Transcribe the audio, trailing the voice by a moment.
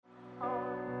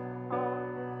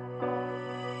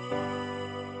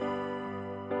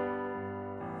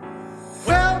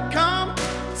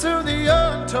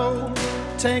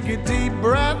take a deep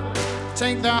breath,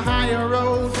 take the higher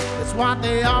road. That's what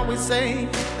they always say,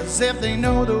 as if they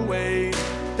know the way.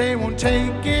 They won't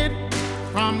take it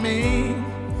from me.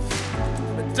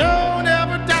 But don't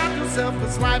ever doubt yourself,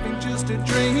 'cause life ain't just a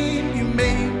dream. You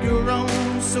make your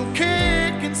own, so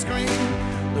kick and scream.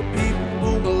 The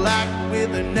people will act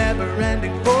with a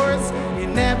never-ending force. You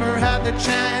never had the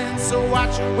chance, so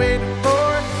what you waiting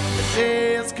for? The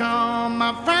day has come,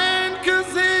 my friend,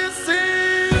 'cause this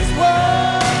is war.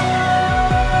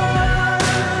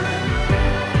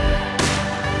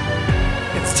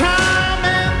 It's time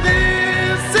and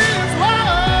this is war.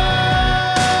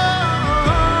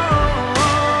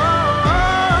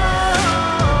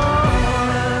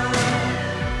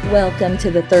 Welcome to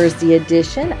the Thursday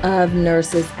edition of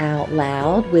Nurses Out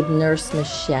Loud with Nurse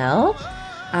Michele.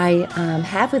 I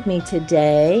have with me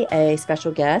today a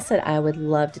special guest that I would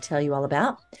love to tell you all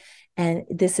about. And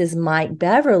this is Mike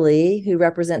Beverly, who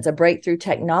represents a breakthrough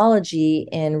technology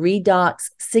in redox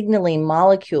signaling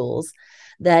molecules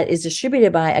that is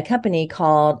distributed by a company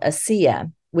called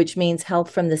ASEA, which means health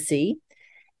from the sea.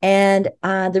 And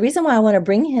the reason why I want to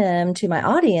bring him to my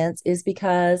audience is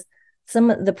because some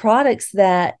of the products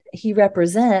that he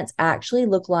represents actually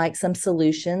look like some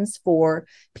solutions for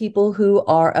people who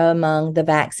are among the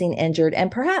vaccine injured and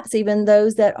perhaps even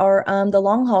those that are the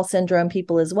long haul syndrome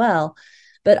people as well.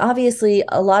 But obviously,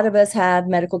 a lot of us have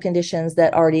medical conditions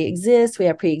that already exist. We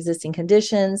have pre-existing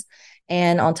conditions.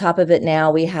 And on top of it now,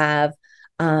 we have,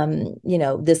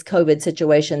 this COVID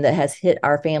situation that has hit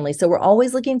our family. So we're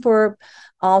always looking for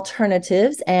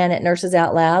alternatives. And at Nurses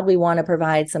Out Loud, we want to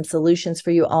provide some solutions for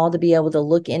you all to be able to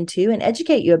look into and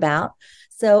educate you about.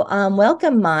 So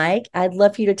welcome, Mike. I'd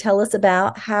love for you to tell us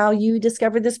about how you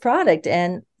discovered this product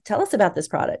and tell us about this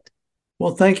product.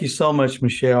 Well, thank you so much,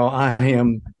 Michele. I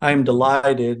am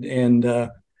delighted. And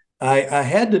I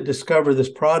had to discover this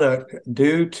product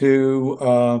due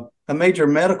to a major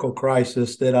medical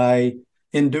crisis that I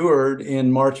endured in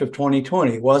March of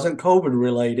 2020. It wasn't COVID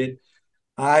related.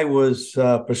 I was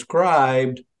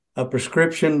prescribed a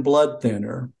prescription blood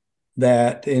thinner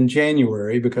that in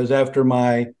January, because after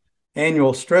my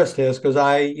annual stress test, because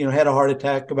I had a heart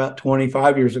attack about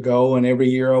 25 years ago, and every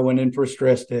year I went in for a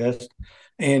stress test.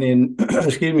 And in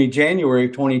January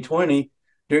of 2020,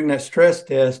 during that stress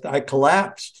test, I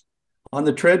collapsed on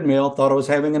the treadmill, thought I was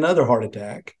having another heart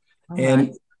attack,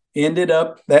 and ended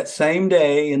up that same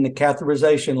day in the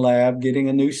catheterization lab getting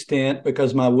a new stent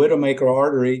because my widowmaker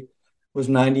artery was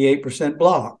 98%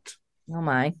 blocked. Oh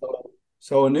my.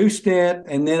 So a new stent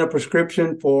and then a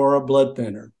prescription for a blood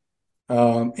thinner.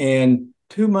 And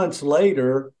 2 months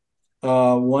later,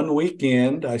 one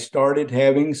weekend, I started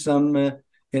having some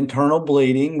internal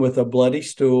bleeding with a bloody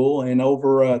stool. And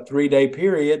over a 3-day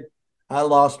period, I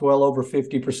lost well over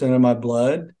 50% of my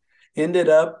blood. Ended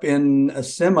up in a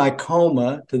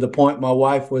semi-coma to the point my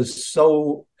wife was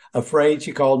so afraid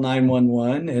she called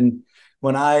 911. And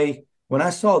when I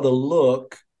saw the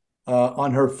look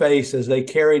on her face as they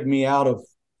carried me out of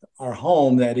our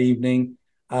home that evening,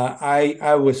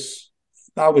 I was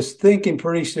thinking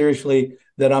pretty seriously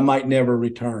that I might never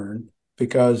return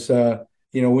because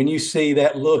when you see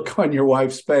that look on your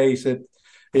wife's face,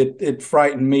 it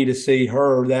frightened me to see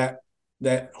her that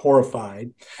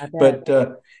horrified. But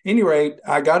any rate,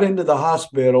 I got into the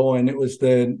hospital, and it was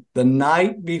the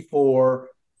night before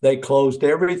they closed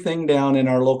everything down in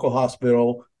our local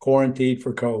hospital, quarantined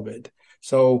for COVID.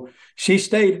 So she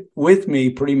stayed with me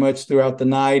pretty much throughout the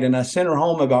night, and I sent her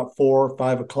home about 4 or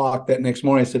 5 o'clock that next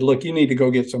morning. I said, look, you need to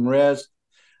go get some rest.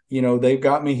 They've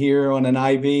got me here on an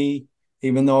IV,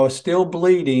 even though I was still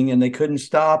bleeding and they couldn't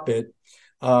stop it.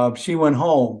 She went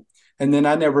home, and then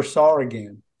I never saw her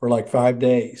again for like 5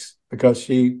 days because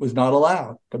she was not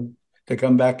allowed to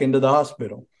come back into the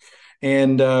hospital.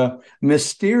 And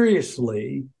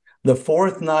mysteriously, the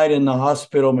 4th night in the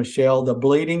hospital, Michele, the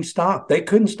bleeding stopped. They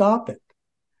couldn't stop it.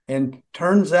 And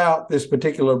turns out this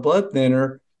particular blood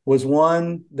thinner was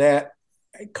one that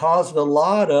caused a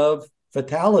lot of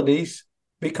fatalities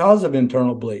because of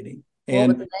internal bleeding.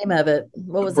 And what was the name of it?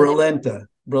 What was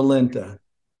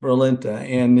Brilinta.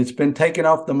 And it's been taken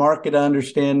off the market, I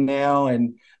understand now.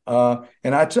 And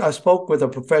I spoke with a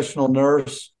professional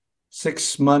nurse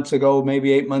 6 months ago,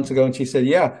 maybe 8 months ago, and she said,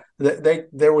 yeah,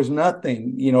 there was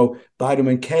nothing,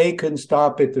 vitamin K couldn't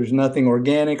stop it. There's nothing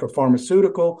organic or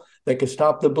pharmaceutical that could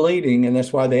stop the bleeding, and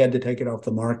that's why they had to take it off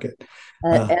the market.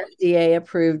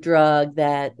 FDA-approved drug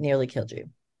that nearly killed you.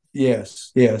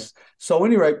 Yes. So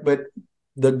anyway, but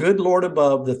the good Lord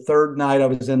above, the 3rd night I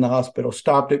was in the hospital,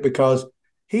 stopped it because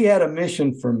he had a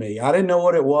mission for me. I didn't know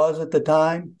what it was at the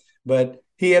time, but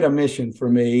he had a mission for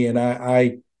me, and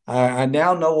I I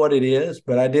now know what it is,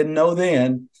 but I didn't know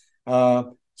then.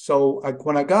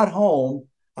 When I got home,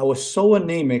 I was so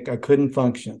anemic I couldn't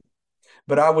function.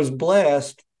 But I was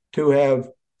blessed to have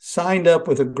signed up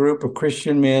with a group of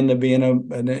Christian men to be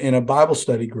in a Bible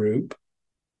study group.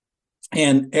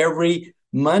 And every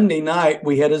Monday night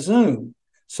we had a Zoom.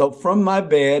 So from my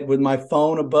bed with my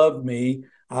phone above me,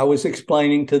 I was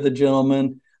explaining to the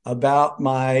gentleman about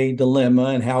my dilemma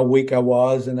and how weak I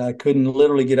was, and I couldn't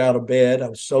literally get out of bed. I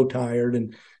was so tired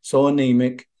and so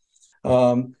anemic.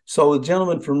 So the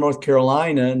gentleman from North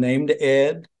Carolina named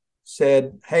Ed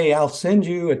said, "Hey, I'll send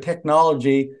you a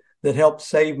technology that helped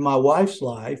save my wife's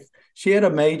life. She had a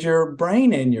major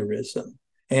brain aneurysm.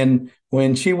 And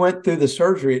when she went through the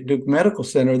surgery at Duke Medical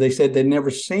Center, they said they'd never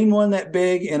seen one that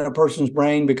big in a person's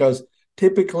brain because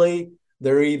typically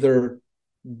they're either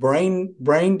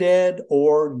brain dead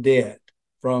or dead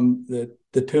from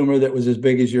the tumor that was as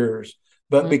big as yours.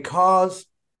 But because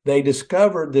they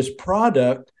discovered this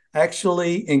product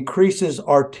actually increases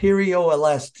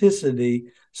arterioelasticity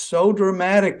so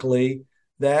dramatically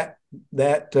that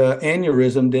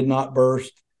aneurysm did not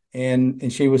burst,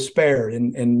 and she was spared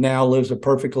and now lives a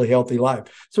perfectly healthy life."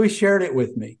 So he shared it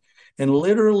with me. And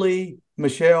literally,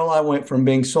 Michele, I went from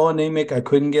being so anemic I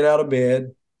couldn't get out of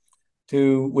bed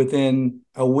to within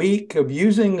a week of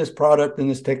using this product and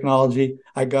this technology,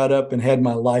 I got up and had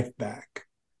my life back.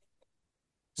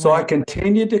 So I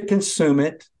continued to consume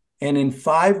it. And in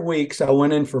 5 weeks, I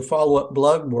went in for follow-up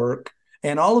blood work.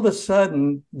 And all of a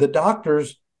sudden, the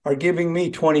doctors are giving me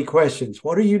 20 questions.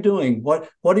 What are you doing?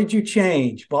 What did you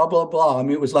change? Blah, blah, blah. I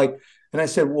mean, it was like, and I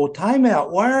said, well, time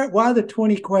out. Why the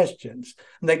 20 questions?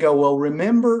 And they go, well,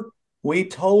 remember, we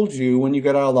told you when you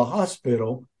got out of the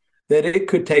hospital that it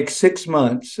could take 6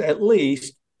 months, at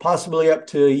least, possibly up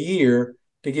to a year,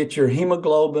 to get your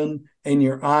hemoglobin and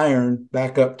your iron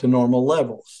back up to normal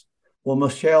levels. Well,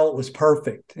 Michele was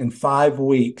perfect in 5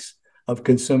 weeks of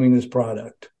consuming this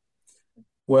product.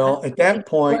 Well, at that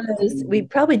point, we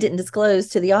probably didn't disclose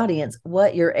to the audience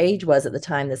what your age was at the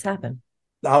time this happened.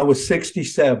 I was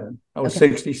 67. I was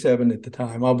 67 at the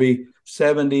time. I'll be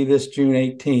 70 this June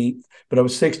 18th, but I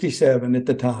was 67 at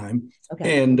the time.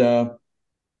 Okay. And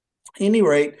any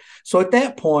rate, so at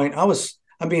that point, I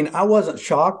wasn't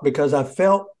shocked because I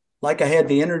felt like I had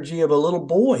the energy of a little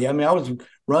boy. I mean, I was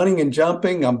running and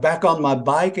jumping. I'm back on my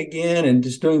bike again and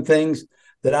just doing things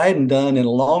that I hadn't done in a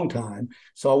long time.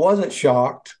 So I wasn't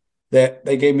shocked that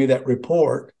they gave me that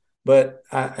report, but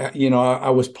I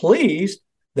was pleased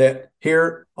that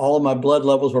here all of my blood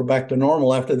levels were back to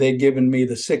normal after they'd given me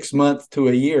the 6 month to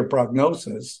a year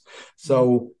prognosis.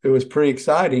 So it was pretty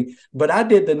exciting, but I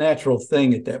did the natural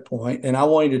thing at that point, and I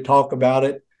wanted to talk about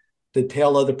it, to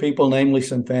tell other people, namely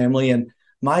some family. And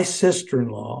my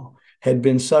sister-in-law had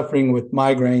been suffering with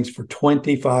migraines for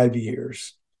 25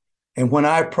 years. And when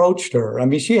I approached her, I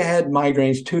mean, she had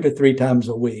migraines 2 to 3 times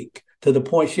a week, to the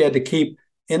point she had to keep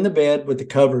in the bed with the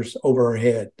covers over her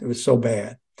head. It was so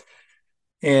bad.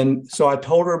 And so I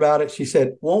told her about it. She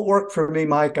said, "Won't work for me,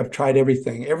 Mike. I've tried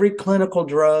everything, every clinical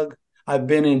drug. I've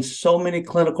been in so many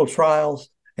clinical trials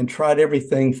and tried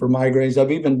everything for migraines.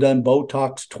 I've even done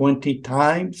Botox 20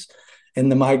 times,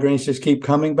 and the migraines just keep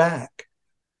coming back."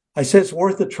 I said, "It's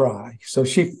worth a try." So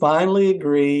she finally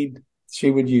agreed she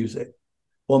would use it.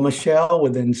 Well, Michele,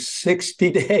 within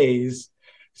 60 days,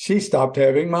 she stopped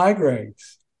having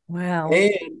migraines. Wow.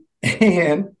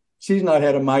 And she's not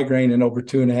had a migraine in over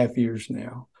 2.5 years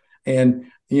now. And,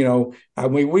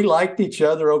 we liked each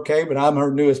other okay, but I'm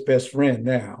her newest best friend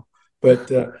now. But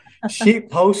she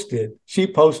posted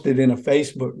in a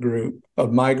Facebook group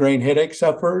of migraine headache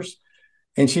sufferers,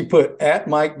 and she put at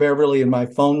Mike Beverly and my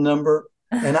phone number,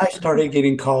 and I started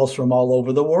getting calls from all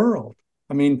over the world.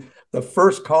 I mean, the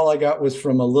first call I got was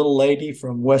from a little lady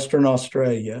from Western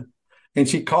Australia. And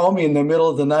she called me in the middle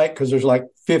of the night because there's like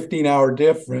 15-hour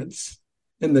difference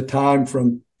in the time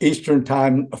from Eastern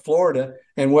time, Florida,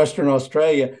 and Western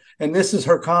Australia. And this is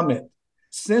her comment: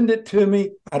 "Send it to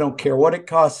me. I don't care what it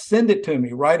costs. Send it to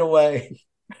me right away."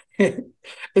 And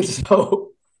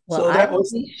well,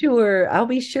 I'll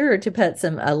be sure to put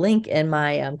a link in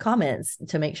my comments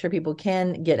to make sure people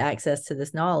can get access to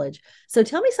this knowledge. So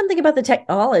tell me something about the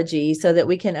technology so that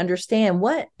we can understand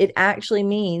what it actually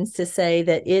means to say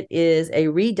that it is a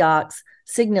redox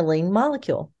signaling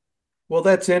molecule. Well,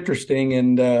 that's interesting.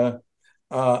 And,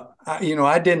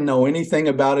 I didn't know anything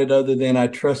about it other than I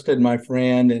trusted my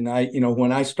friend. And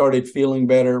when I started feeling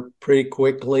better pretty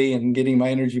quickly and getting my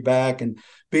energy back and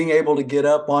being able to get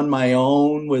up on my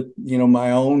own with,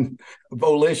 my own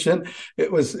volition,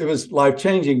 it was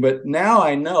life-changing. But now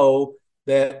I know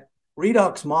that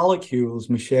redox molecules,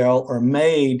 Michele, are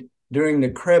made during the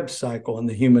Krebs cycle in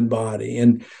the human body.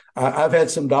 And I've had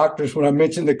some doctors, when I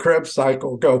mentioned the Krebs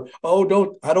cycle, go, "Oh,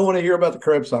 I don't want to hear about the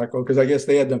Krebs cycle," because I guess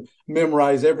they had to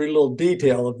memorize every little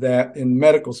detail of that in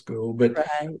medical school. But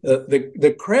Right.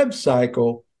 the Krebs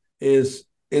cycle is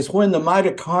when the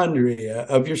mitochondria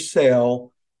of your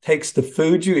cell takes the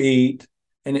food you eat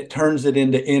and it turns it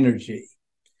into energy.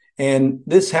 And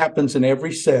this happens in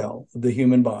every cell of the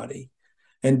human body.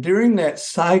 And during that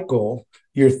cycle,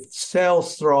 your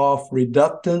cells throw off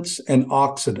reductants and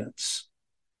oxidants.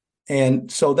 And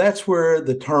so that's where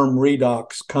the term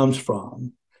redox comes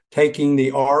from, taking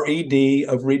the RED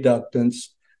of reductants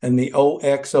and the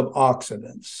OX of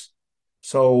oxidants.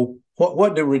 So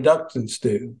what do reductants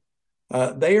do?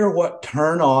 They are what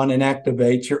turn on and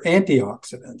activate your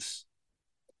antioxidants.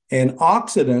 And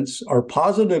oxidants are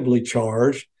positively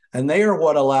charged, and they are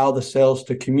what allow the cells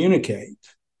to communicate.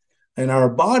 And our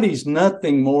body's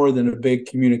nothing more than a big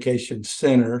communication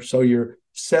center. So your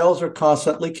cells are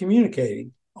constantly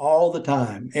communicating all the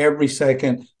time, every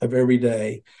second of every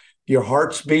day. Your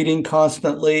heart's beating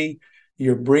constantly,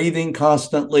 you're breathing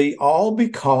constantly, all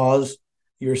because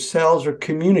your cells are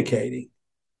communicating.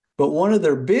 But one of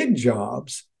their big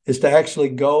jobs is to actually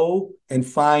go and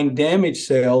find damaged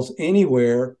cells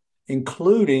anywhere,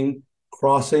 including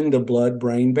crossing the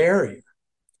blood-brain barrier.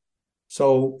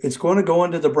 So it's going to go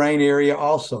into the brain area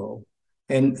also.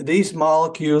 And these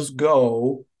molecules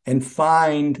go and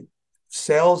find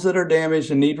cells that are damaged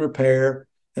and need repair,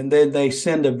 and then they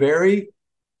send a very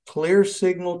clear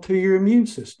signal to your immune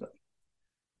system.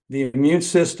 The immune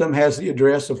system has the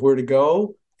address of where to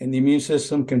go, and the immune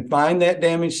system can find that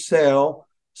damaged cell.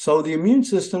 So the immune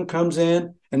system comes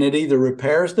in and it either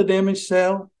repairs the damaged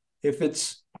cell, if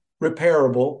it's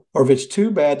repairable, or if it's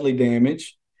too badly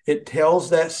damaged, it tells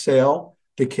that cell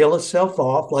to kill itself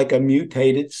off, like a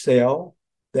mutated cell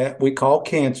that we call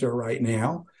cancer right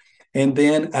now. And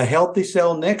then a healthy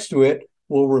cell next to it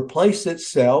will replace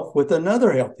itself with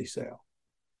another healthy cell.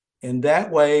 And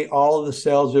that way, all of the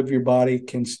cells of your body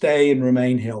can stay and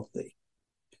remain healthy.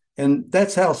 And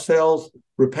that's how cells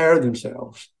repair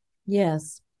themselves.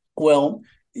 Yes. Well,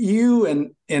 you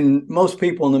and most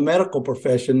people in the medical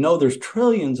profession know there's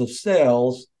trillions of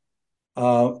cells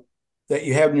that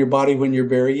you have in your body when you're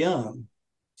very young.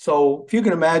 So if you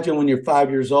can imagine when you're 5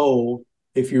 years old,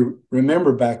 if you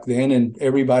remember back then, and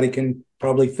everybody can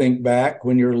probably think back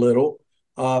when you're little,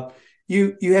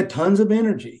 you had tons of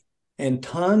energy and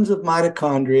tons of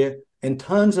mitochondria and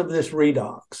tons of this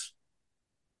redox.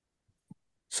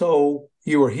 So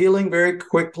you were healing very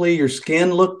quickly. Your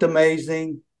skin looked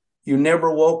amazing. You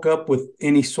never woke up with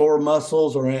any sore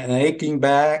muscles or an aching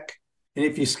back. And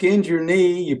if you skinned your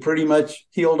knee, you pretty much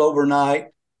healed overnight.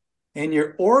 And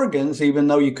your organs, even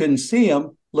though you couldn't see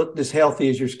them, looked as healthy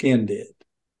as your skin did.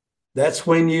 That's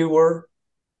when you were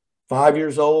 5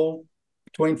 years old,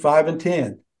 between 5 and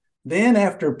 10. Then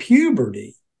after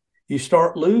puberty, you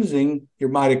start losing your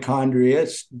mitochondria.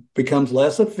 It becomes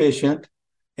less efficient.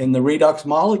 And the redox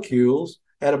molecules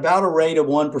at about a rate of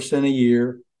 1% a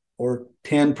year or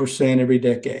 10% every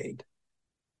decade.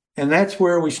 And that's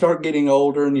where we start getting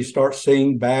older and you start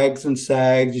seeing bags and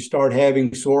sags. You start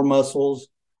having sore muscles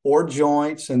or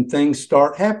joints and things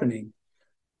start happening.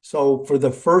 So for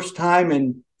the first time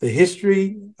in the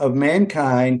history of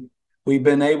mankind, we've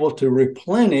been able to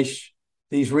replenish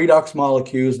these redox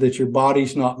molecules that your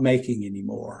body's not making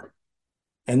anymore.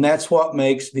 And that's what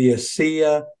makes the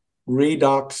ASEA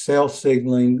Redox cell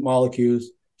signaling molecules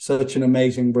such an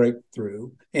amazing breakthrough.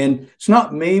 And it's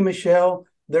not me, Michele.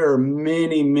 There are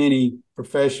many, many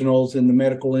professionals in the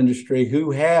medical industry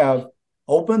who have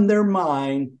opened their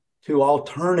mind to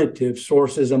alternative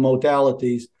sources and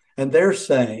modalities. And they're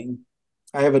saying,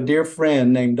 I have a dear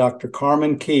friend named Dr.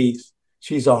 Carmen Keith.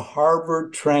 She's a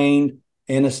Harvard-trained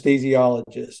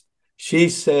anesthesiologist. She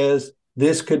says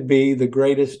this could be the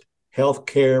greatest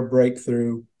healthcare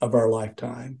breakthrough of our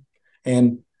lifetime.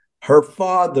 And her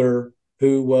father,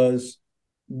 who was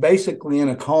basically in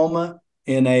a coma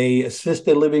in a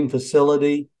assisted living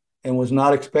facility and was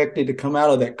not expected to come out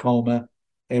of that coma.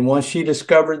 And once she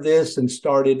discovered this and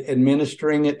started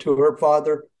administering it to her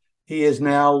father, he is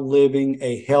now living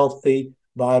a healthy,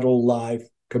 vital life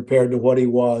compared to what he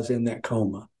was in that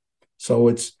coma. So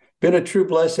it's been a true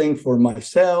blessing for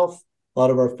myself, a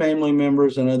lot of our family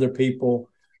members, and other people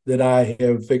that I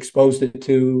have exposed it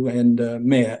to and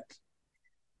met.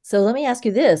 So let me ask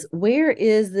you this, where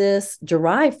is this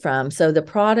derived from? So the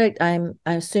product, I'm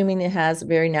assuming it has a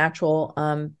very natural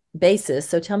basis.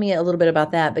 So tell me a little bit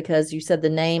about that, because you said the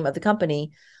name of the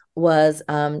company was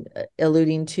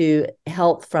alluding to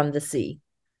health from the sea.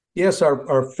 Yes,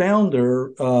 our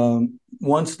founder,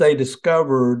 once they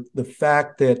discovered the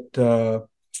fact that,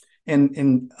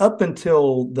 and up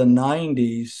until the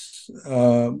 90s,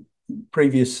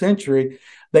 previous century,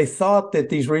 they thought that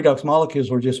these redox molecules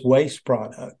were just waste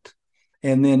product.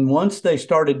 And then once they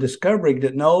started discovering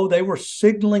that, no, they were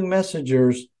signaling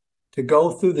messengers to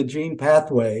go through the gene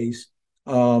pathways,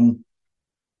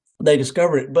 they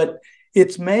discovered it. But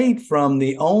it's made from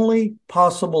the only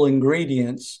possible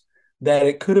ingredients that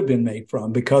it could have been made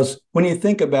from. Because when you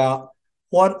think about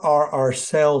what are our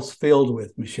cells filled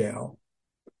with, Michele?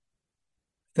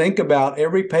 Think about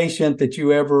every patient that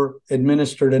you ever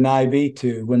administered an IV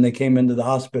to when they came into the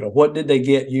hospital. What did they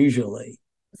get usually?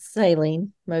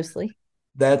 Saline, mostly.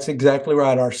 That's exactly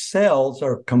right. Our cells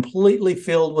are completely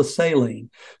filled with saline.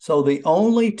 So the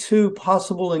only two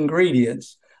possible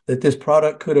ingredients that this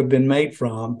product could have been made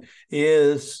from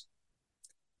is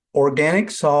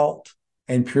organic salt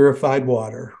and purified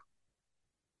water.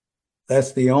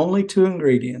 That's the only two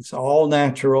ingredients, all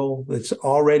natural, that's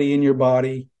already in your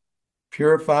body,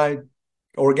 purified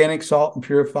organic salt and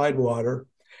purified water.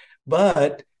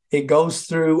 But it goes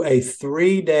through a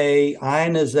 3-day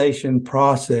ionization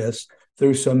process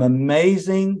through some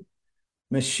amazing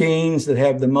machines that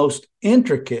have the most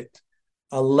intricate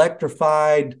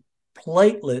electrified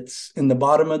platelets in the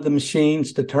bottom of the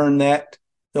machines to turn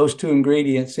those two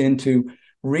ingredients into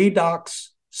redox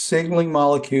signaling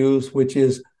molecules, which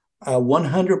is a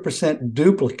 100%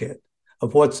 duplicate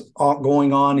of what's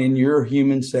going on in your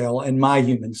human cell and my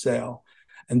human cell.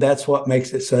 And that's what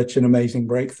makes it such an amazing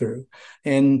breakthrough.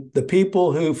 And the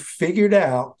people who figured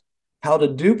out how to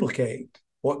duplicate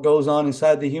what goes on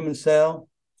inside the human cell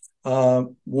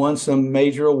won some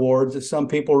major awards that some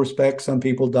people respect, some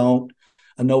people don't.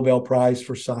 A Nobel Prize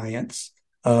for science.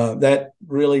 That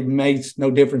really makes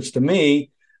no difference to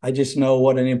me. I just know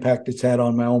what an impact it's had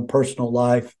on my own personal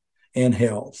life and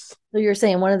health. So you're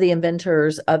saying one of the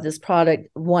inventors of this product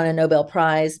won a Nobel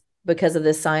Prize because of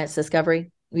this science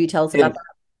discovery? Will you tell us about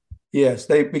that? Yes,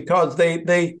 because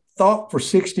they thought for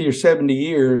 60 or 70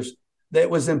 years that it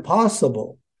was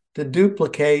impossible to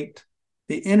duplicate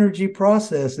the energy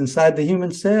process inside the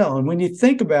human cell. And when you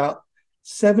think about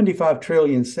 75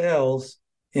 trillion cells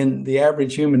in the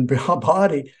average human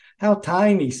body, how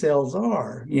tiny cells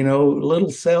are, little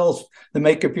cells that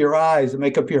make up your eyes, that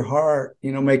make up your heart,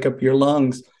 make up your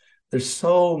lungs. They're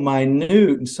so minute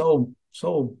and so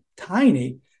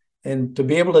tiny. And to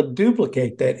be able to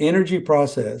duplicate that energy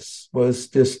process was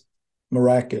just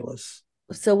miraculous.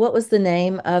 So what was the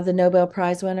name of the Nobel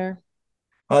Prize winner?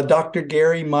 Dr.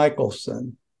 Gary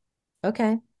Michelson.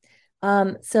 Okay.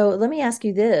 So let me ask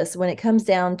you this. When it comes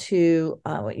down to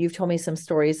you've told me some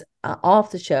stories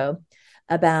off the show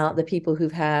about the people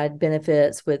who've had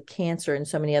benefits with cancer and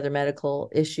so many other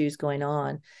medical issues going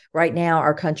on. Right now,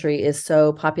 our country is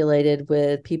so populated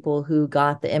with people who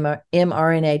got the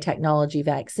mRNA technology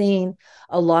vaccine.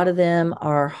 A lot of them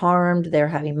are harmed. They're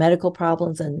having medical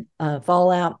problems and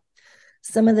fallout.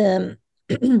 Some of them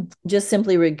just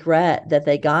simply regret that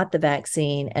they got the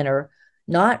vaccine and are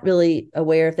not really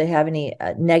aware if they have any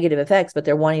negative effects, but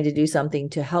they're wanting to do something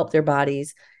to help their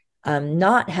bodies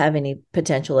not have any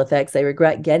potential effects. They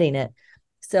regret getting it.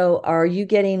 So are you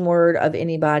getting word of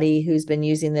anybody who's been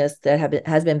using this that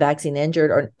has been vaccine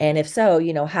injured, and if so,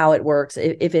 how it works,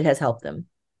 if it has helped them?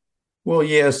 Well,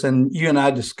 yes. And you and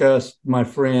I discussed my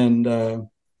friend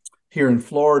here in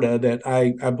Florida that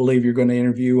I believe you're going to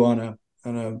interview on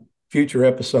a future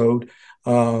episode,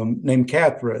 named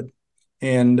Catherine.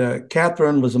 And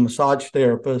Catherine was a massage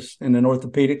therapist in an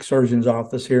orthopedic surgeon's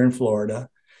office here in Florida,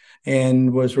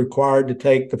 and was required to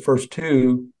take the first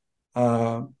two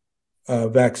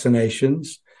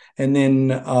vaccinations. And then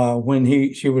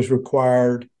when she was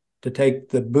required to take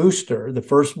the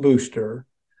first booster,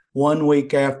 1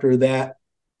 week after that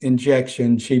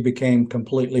injection, she became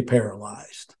completely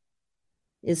paralyzed.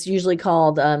 It's usually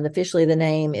called, officially the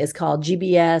name is called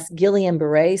GBS,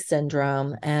 Guillain-Barré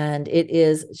syndrome. And it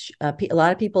is, a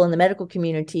lot of people in the medical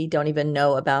community don't even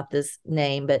know about this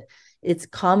name, but it's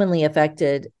commonly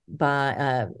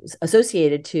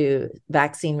associated to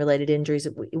vaccine-related injuries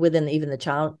within even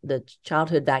the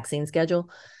childhood vaccine schedule.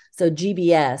 So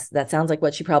GBS, that sounds like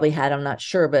what she probably had. I'm not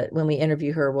sure, but when we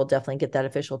interview her, we'll definitely get that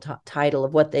official title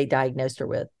of what they diagnosed her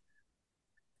with.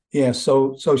 Yeah,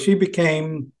 so she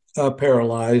became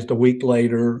paralyzed a week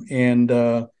later, and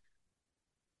I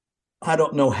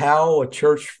don't know how a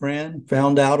church friend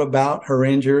found out about her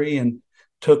injury and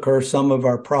took her some of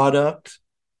our product.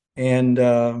 And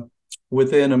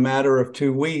within a matter of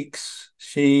 2 weeks,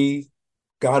 she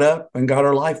got up and got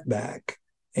her life back.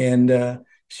 And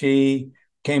she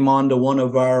came on to one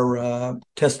of our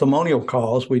testimonial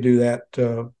calls. We do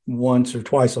that once or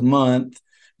twice a month.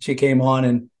 She came on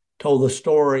and told the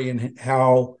story and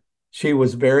how she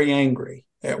was very angry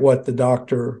at what the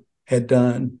doctor had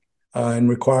done and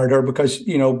required her because,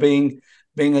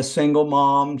 being a single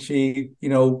mom, she,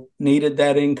 needed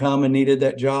that income and needed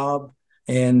that job.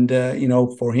 And,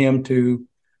 for him to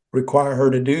require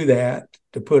her to do that,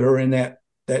 to put her in that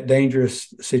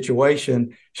dangerous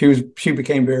situation, she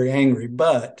became very angry.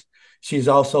 But she's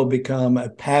also become a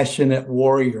passionate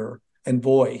warrior and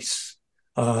voice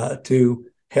to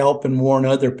help and warn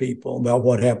other people about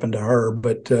what happened to her.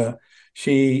 But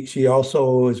she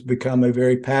also has become a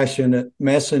very passionate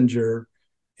messenger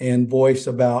and voice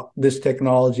about this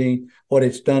technology, what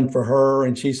it's done for her,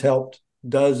 and she's helped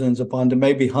dozens upon to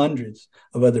maybe hundreds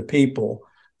of other people.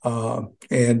 I'm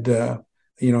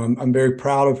very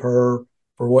proud of her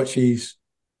for what she's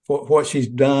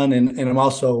done, and I'm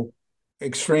also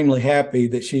extremely happy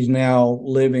that she's now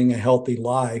living a healthy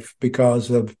life because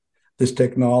of this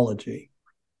technology.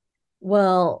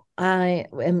 Well, I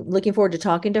am looking forward to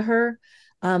talking to her.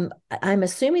 I'm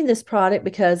assuming this product,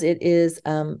 because it is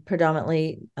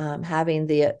predominantly having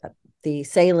the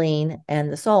saline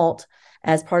and the salt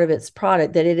as part of its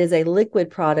product, that it is a liquid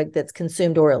product that's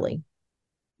consumed orally.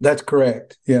 That's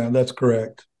correct. Yeah, that's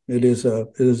correct. It is a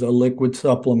liquid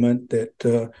supplement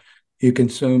that you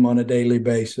consume on a daily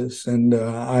basis. And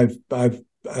I've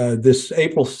this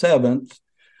April 7th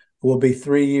will be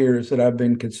 3 years that I've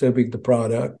been consuming the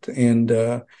product. And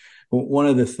one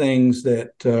of the things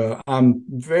that I'm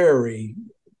very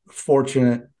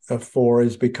fortunate for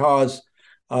is because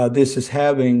this is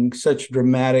having such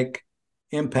dramatic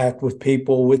impact with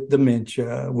people with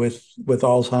dementia, with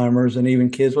Alzheimer's, and even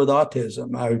kids with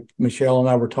autism. Michele and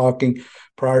I were talking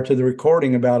prior to the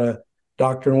recording about a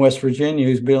doctor in West Virginia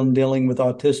who's been dealing with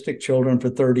autistic children for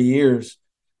 30 years,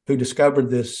 who discovered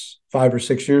this 5 or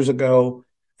 6 years ago,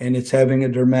 and it's having a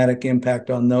dramatic impact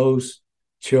on those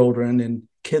children and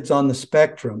kids on the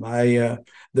spectrum.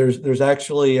 There's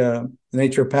actually a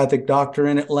naturopathic doctor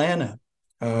in Atlanta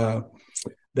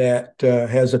that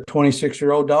has a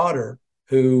 26-year-old daughter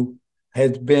who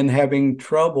has been having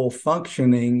trouble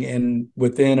functioning, and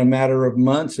within a matter of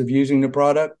months of using the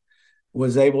product,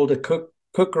 was able to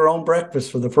cook her own breakfast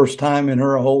for the first time in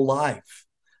her whole life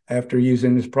after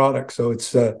using this product. So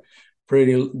it's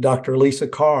Dr. Lisa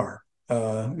Carr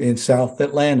in South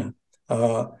Atlanta.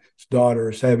 His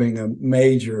daughter is having a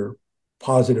major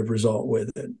positive result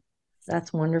with it.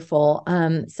 That's wonderful.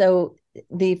 So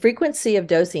the frequency of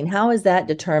dosing, how is that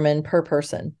determined per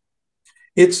person?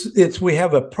 We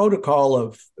have a protocol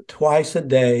of twice a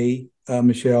day,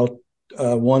 Michele,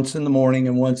 once in the morning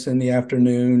and once in the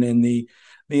afternoon, and the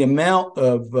amount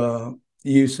of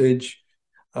usage,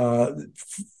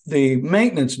 the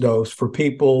maintenance dose for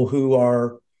people who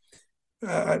are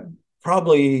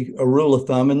probably a rule of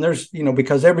thumb, and there's,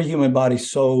 because every human body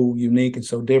is so unique and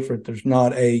so different, there's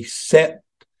not a set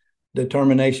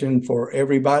determination for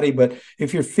everybody. But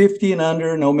if you're 50 and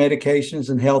under, no medications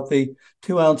and healthy,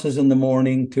 2 ounces in the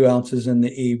morning, 2 ounces in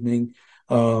the evening.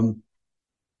 But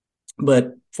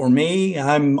for me,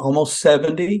 I'm almost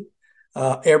 70.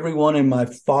 Everyone in my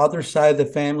father's side of the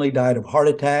family died of heart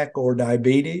attack or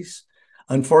diabetes.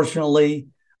 Unfortunately,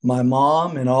 my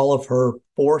mom and all of her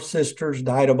 4 sisters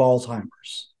died of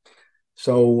Alzheimer's.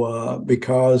 So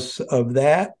because of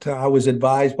that, I was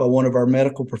advised by one of our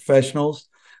medical professionals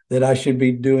that I should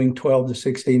be doing 12 to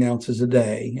 16 ounces a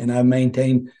day. And I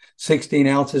maintained 16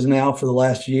 ounces now for the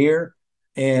last year.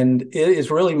 And it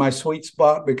is really my sweet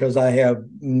spot because I have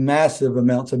massive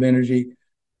amounts of energy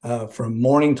from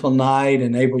morning till night,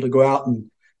 and able to go out and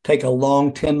take a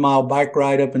long 10-mile bike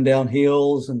ride up and down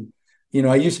hills. And,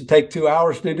 I used to take 2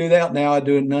 hours to do that. Now I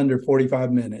do it in under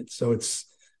 45 minutes. So it's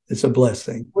a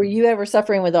blessing. Were you ever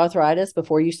suffering with arthritis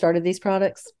before you started these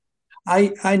products?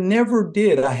 I never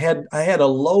did. I had a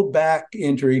low back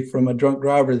injury from a drunk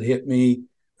driver that hit me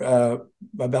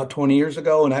about 20 years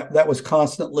ago, and that was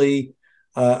constantly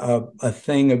a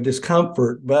thing of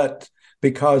discomfort. But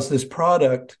because this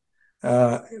product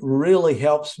really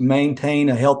helps maintain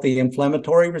a healthy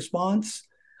inflammatory response,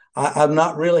 I've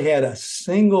not really had a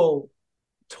single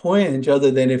twinge,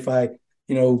 other than if I,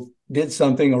 did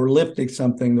something or lifted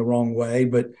something the wrong way.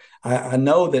 But I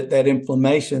know that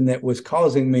inflammation that was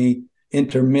causing me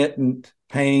intermittent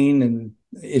pain and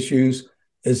issues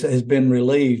has been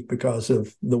relieved because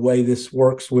of the way this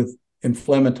works with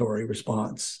inflammatory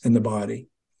response in the body.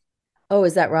 Oh,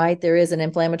 is that right? There is an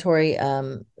inflammatory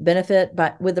benefit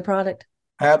with the product?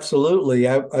 Absolutely.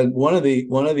 One of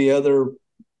the other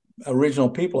original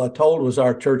people I told was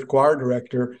our church choir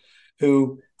director,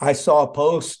 who I saw a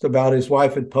post about his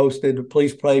wife had posted,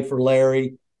 please pray for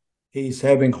Larry. He's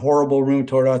having horrible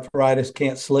rheumatoid arthritis,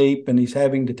 can't sleep, and he's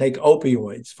having to take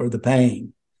opioids for the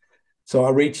pain. So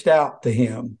I reached out to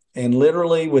him, and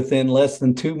literally within less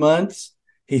than 2 months,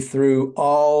 he threw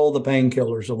all the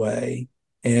painkillers away.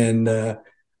 And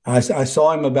I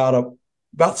saw him about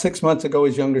 6 months ago.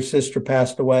 His younger sister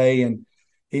passed away, and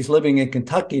he's living in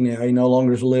Kentucky now. He no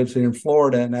longer lives in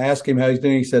Florida. And I asked him how he's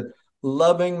doing. He said,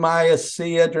 loving my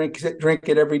ASEA, drink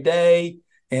it every day,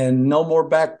 and no more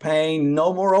back pain,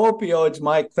 no more opioids,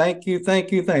 Mike. Thank you,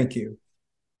 thank you, thank you.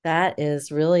 That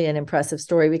is really an impressive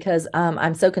story, because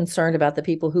I'm so concerned about the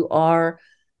people who are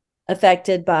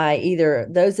affected by either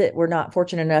those that were not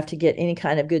fortunate enough to get any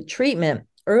kind of good treatment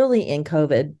early in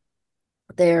COVID.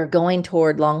 They're going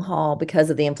toward long haul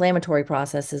because of the inflammatory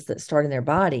processes that start in their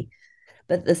body.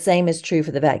 But the same is true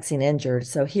for the vaccine injured.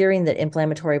 So hearing that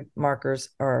inflammatory markers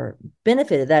are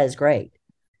benefited, that is great.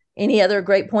 Any other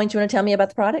great points you want to tell me about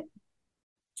the product?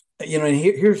 You know, and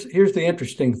here's the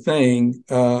interesting thing.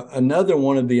 Another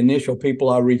one of the initial people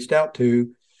I reached out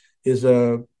to is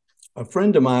a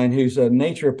friend of mine who's a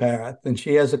naturopath, and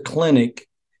she has a clinic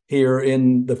here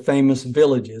in the famous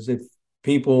Villages. If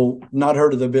people not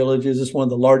heard of the Villages, it's one of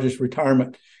the largest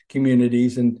retirement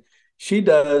communities, and she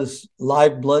does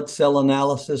live blood cell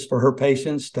analysis for her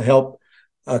patients to help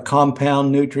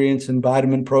compound nutrients and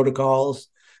vitamin protocols.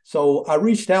 So I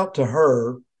reached out to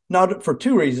her, not for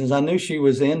two reasons. I knew she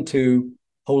was into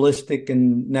holistic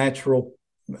and natural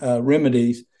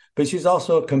remedies, but she's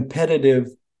also a competitive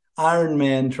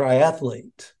Ironman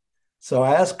triathlete. So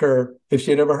I asked her if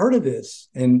she'd ever heard of this.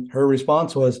 And her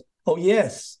response was, oh,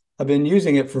 yes, I've been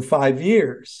using it for 5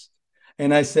 years.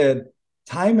 And I said,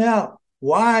 time out.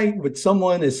 Why would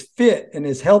someone as fit and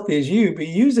as healthy as you be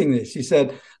using this? She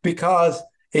said, because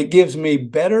it gives me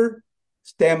better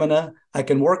stamina. I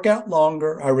can work out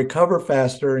longer. I recover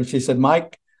faster. And she said,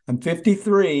 Mike, I'm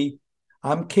 53.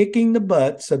 I'm kicking the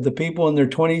butts of the people in their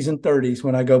 20s and 30s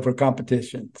when I go for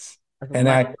competitions.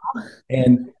 Wow.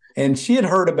 And she had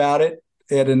heard about it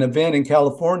at an event in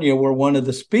California where one of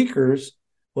the speakers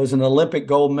was an Olympic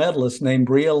gold medalist named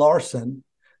Bria Larson,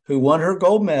 who won her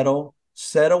gold medal,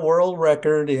 set a world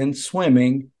record in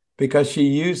swimming because she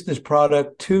used this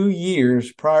product 2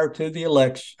 years prior to the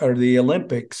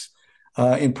Olympics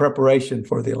in preparation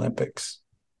for the Olympics.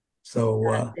 So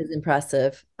that is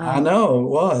impressive. I know it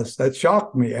was. That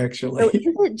shocked me, actually. So is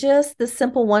it just the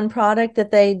Simple One product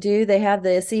that they do? They have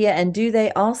the ASEA, and do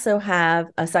they also have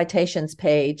a citations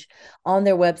page on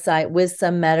their website with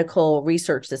some medical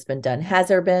research that's been done? Has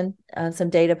there been some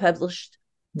data published?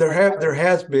 There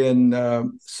has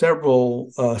been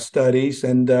several studies,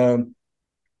 and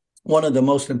one of the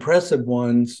most impressive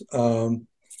ones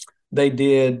they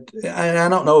did, and I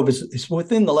don't know if it's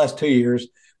within the last 2 years,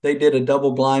 they did a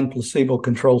double-blind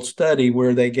placebo-controlled study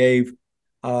where they gave,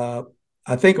 I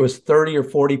think it was 30 or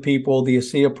 40 people the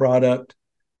ASEA product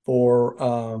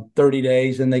for 30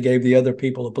 days, and they gave the other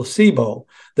people a placebo.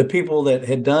 The people that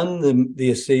had done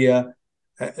the ASEA,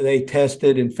 they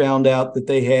tested and found out that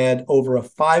they had over a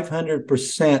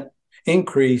 500%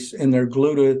 increase in their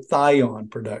glutathione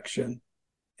production.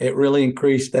 It really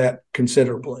increased that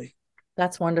considerably.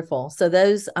 That's wonderful. So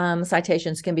those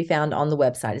citations can be found on the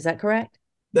website. Is that correct?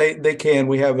 They can.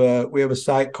 We have a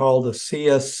site called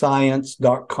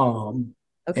ASEAscience.com.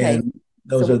 Okay. And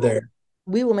those are there.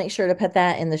 We will make sure to put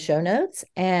that in the show notes.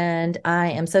 And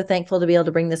I am so thankful to be able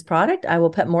to bring this product. I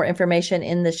will put more information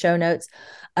in the show notes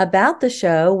about the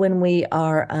show when we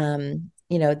are,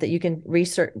 that you can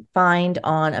find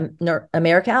on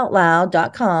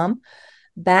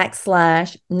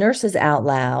americaoutloud.com/Nurses Out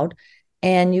Loud.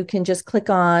 And you can just click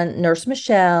on Nurse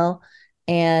Michele,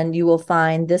 and you will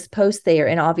find this post there.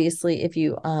 And obviously, if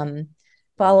you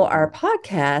follow our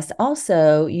podcast,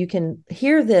 also, you can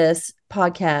hear this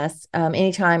podcast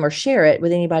anytime or share it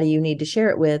with anybody you need to share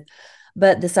it with.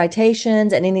 But the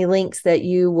citations and any links that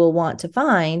you will want to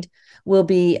find will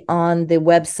be on the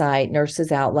website,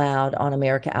 Nurses Out Loud, on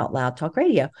America Out Loud Talk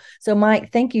Radio. So,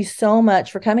 Mike, thank you so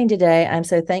much for coming today. I'm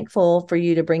so thankful for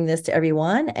you to bring this to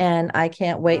everyone, and I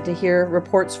can't wait to hear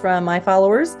reports from my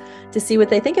followers to see what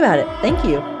they think about it. Thank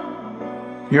you.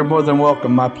 You're more than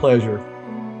welcome. My pleasure.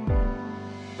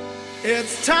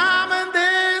 It's time, and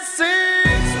this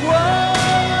is what.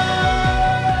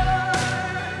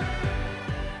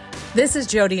 This is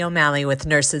Jody O'Malley with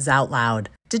Nurses Out Loud.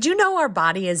 Did you know our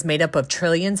body is made up of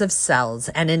trillions of cells,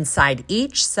 and inside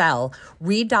each cell,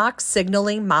 redox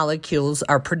signaling molecules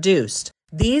are produced?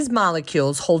 These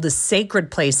molecules hold a sacred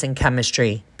place in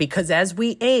chemistry because as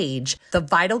we age, the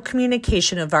vital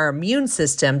communication of our immune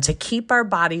system to keep our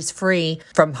bodies free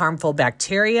from harmful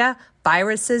bacteria,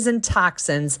 viruses and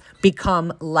toxins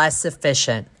become less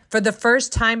efficient. For the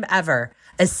first time ever,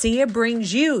 ASEA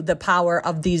brings you the power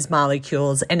of these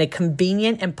molecules in a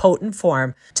convenient and potent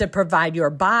form to provide your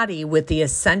body with the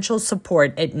essential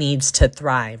support it needs to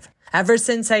thrive. Ever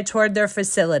since I toured their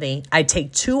facility, I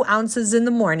take 2 ounces in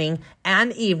the morning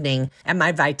and evening, and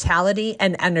my vitality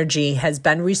and energy has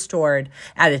been restored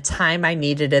at a time I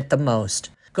needed it the most.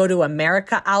 Go to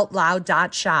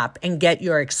americaoutloud.shop and get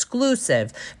your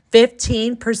exclusive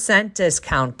 15%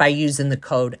 discount by using the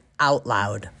code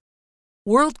OUTLOUD.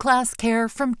 World-class care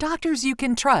from doctors you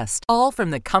can trust, all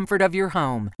from the comfort of your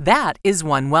home. That is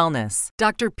One Wellness.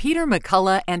 Dr. Peter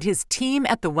McCullough and his team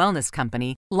at The Wellness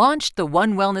Company launched the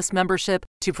One Wellness membership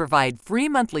to provide free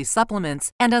monthly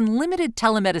supplements and unlimited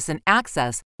telemedicine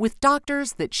access with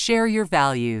doctors that share your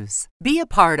values. Be a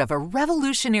part of a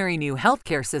revolutionary new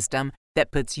healthcare system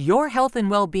that puts your health and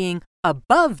well-being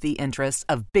above the interests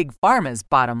of Big Pharma's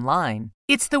bottom line.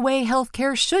 It's the way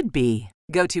healthcare should be.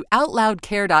 Go to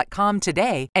OutLoudCare.com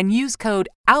today and use code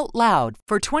OUTLOUD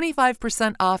for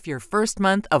 25% off your first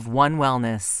month of One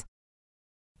Wellness.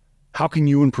 How can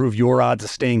you improve your odds of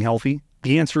staying healthy?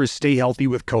 The answer is stay healthy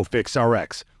with Cofix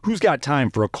RX. Who's got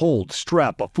time for a cold,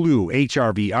 strep, a flu,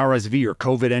 HRV, RSV, or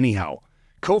COVID anyhow?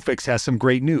 Cofix has some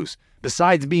great news.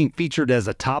 Besides being featured as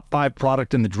a top 5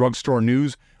 product in the drugstore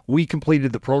news, we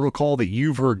completed the protocol that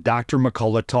you've heard Dr.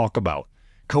 McCullough talk about.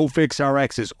 Cofix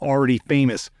RX is already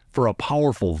famous for a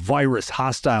powerful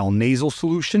virus-hostile nasal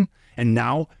solution, and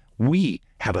now we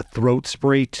have a throat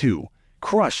spray too.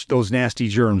 Crush those nasty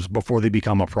germs before they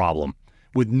become a problem.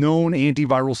 With known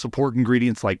antiviral support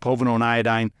ingredients like povidone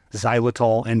iodine,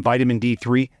 xylitol, and vitamin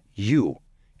D3, you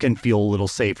can feel a little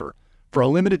safer. For a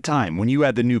limited time, when you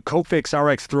add the new Cofix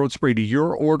RX throat spray to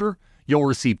your order, you'll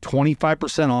receive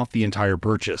 25% off the entire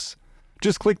purchase.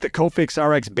 Just click the Cofix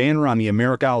RX banner on the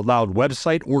America Out Loud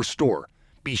website or store.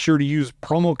 Be sure to use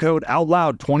promo code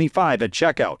OUTLOUD25 at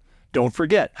checkout. Don't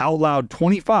forget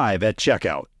OUTLOUD25 at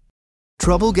checkout.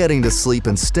 Trouble getting to sleep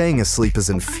and staying asleep is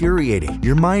infuriating.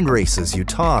 Your mind races, you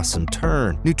toss and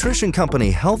turn. Nutrition company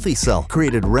Healthy Cell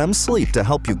created REM sleep to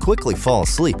help you quickly fall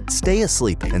asleep, stay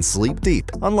asleep, and sleep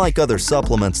deep. Unlike other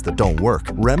supplements that don't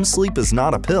work, REM sleep is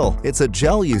not a pill. It's a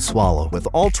gel you swallow with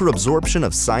ultra-absorption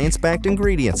of science-backed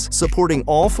ingredients supporting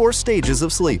all 4 stages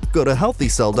of sleep. Go to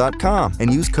healthycell.com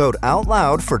and use code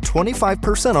OUTLOUD for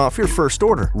 25% off your first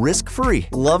order. Risk-free.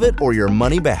 Love it or your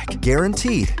money back.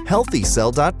 Guaranteed.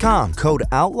 Healthycell.com. Code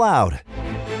OUTLOUD.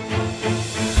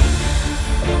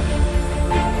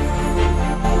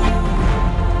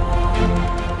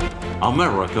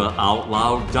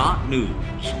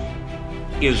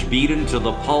 AmericaOutloud.news is beaten to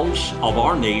the pulse of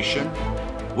our nation.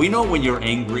 We know when you're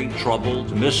angry,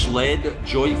 troubled, misled,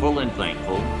 joyful, and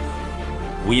thankful.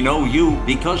 We know you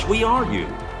because we are you.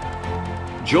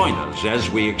 Join us as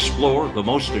we explore the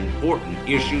most important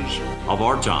issues of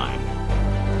our time.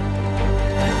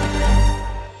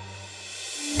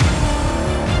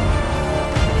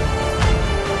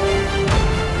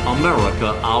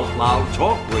 America Out Loud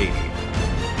Talk Radio.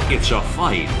 It's a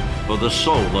fight for the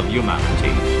soul of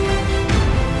humanity.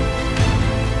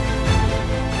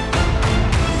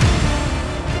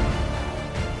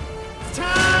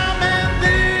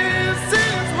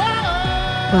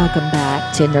 Welcome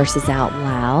back to Nurses Out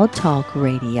Loud Talk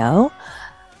Radio.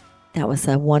 That was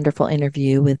a wonderful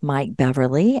interview with Mike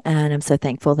Beverly, and I'm so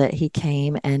thankful that he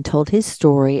came and told his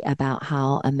story about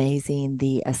how amazing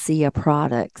the ASEA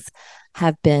products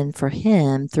have been for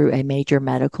him through a major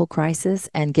medical crisis,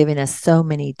 and giving us so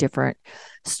many different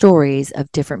stories of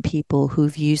different people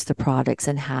who've used the products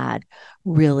and had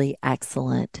really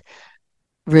excellent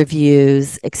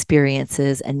reviews,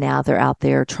 experiences, and now they're out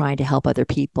there trying to help other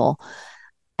people.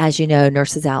 As you know,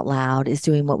 Nurses Out Loud is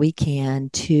doing what we can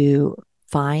to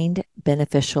find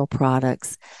beneficial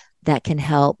products that can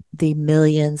help the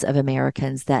millions of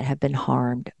Americans that have been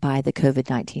harmed by the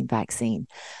COVID-19 vaccine.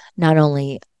 Not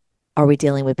only are we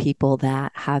dealing with people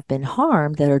that have been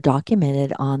harmed that are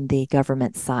documented on the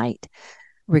government site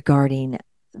regarding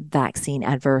vaccine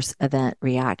adverse event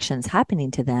reactions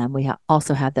happening to them, we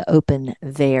also have the Open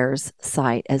VAERS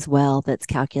site as well that's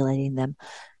calculating them.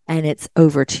 And it's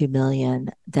over 2 million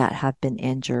that have been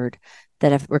injured,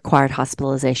 that have required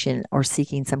hospitalization or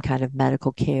seeking some kind of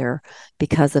medical care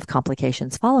because of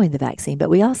complications following the vaccine. But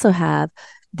we also have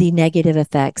the negative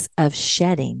effects of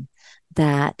shedding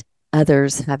that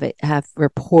others have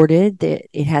reported, that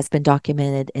it has been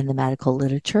documented in the medical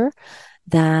literature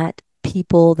that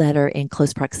people that are in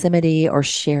close proximity or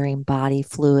sharing body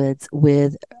fluids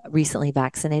with recently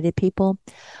vaccinated people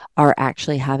are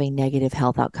actually having negative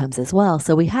health outcomes as well.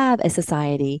 So we have a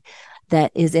society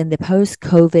that is in the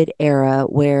post-COVID era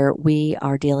where we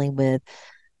are dealing with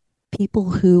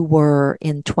people who were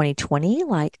in 2020,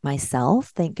 like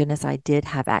myself. Thank goodness I did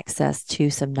have access to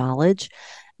some knowledge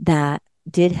that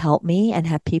did help me, and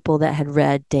have people that had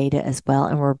read data as well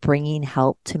and were bringing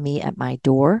help to me at my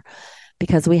door,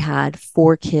 because we had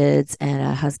 4 kids and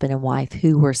a husband and wife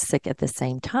who were sick at the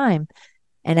same time.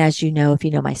 And as you know, if you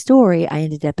know my story, I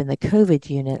ended up in the COVID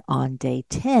unit on day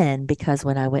 10, because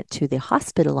when I went to the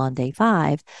hospital on day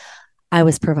 5, I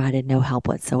was provided no help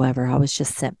whatsoever. I was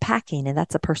just sent packing, and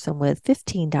that's a person with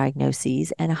 15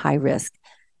 diagnoses and a high risk.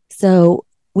 So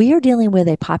we are dealing with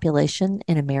a population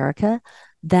in America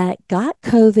that got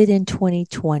COVID in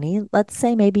 2020, let's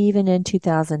say maybe even in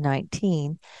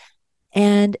 2019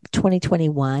 and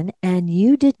 2021, and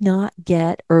you did not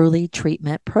get early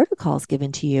treatment protocols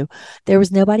given to you. There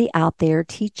was nobody out there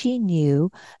teaching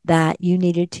you that you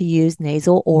needed to use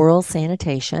nasal oral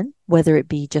sanitation, whether it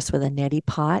be just with a neti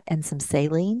pot and some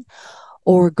saline,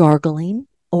 or gargling,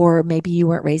 or maybe you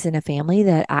weren't raised in a family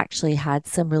that actually had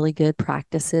some really good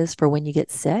practices for when you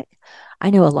get sick.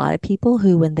 I know a lot of people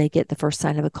who, when they get the first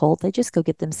sign of a cold, they just go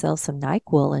get themselves some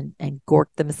NyQuil and gork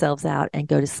themselves out and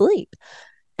go to sleep.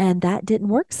 And that didn't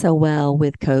work so well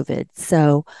with COVID.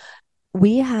 So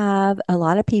we have a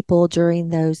lot of people during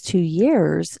those 2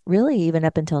 years, really even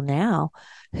up until now,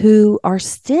 who are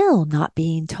still not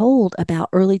being told about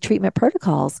early treatment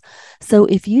protocols. So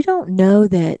if you don't know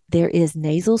that there is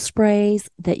nasal sprays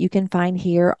that you can find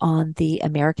here on the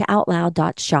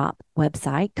AmericaOutloud.shop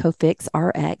website, Cofix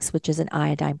RX, which is an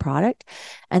iodine product,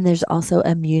 and there's also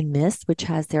Immune Mist, which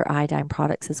has their iodine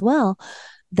products as well,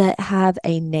 that have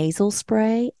a nasal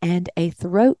spray and a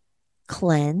throat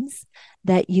cleanse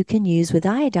that you can use with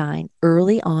iodine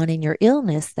early on in your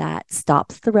illness that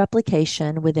stops the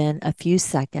replication within a few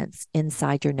seconds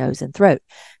inside your nose and throat.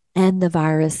 And the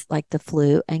virus, like the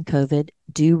flu and COVID,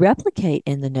 do replicate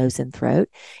in the nose and throat.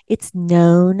 It's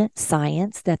known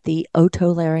science that the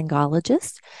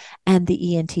otolaryngologists and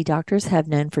the ENT doctors have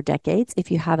known for decades. If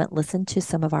you haven't listened to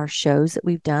some of our shows that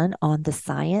we've done on the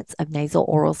science of nasal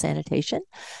oral sanitation,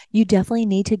 you definitely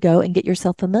need to go and get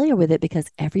yourself familiar with it, because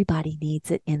everybody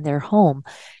needs it in their home.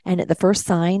 And at the first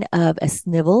sign of a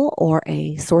snivel or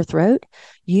a sore throat,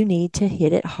 you need to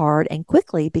hit it hard and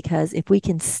quickly, because if we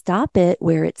can stop it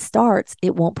where it starts,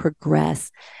 it won't progress,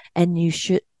 and you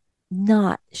should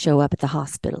not show up at the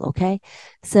hospital, okay?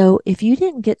 So if you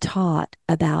didn't get taught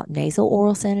about nasal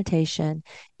oral sanitation,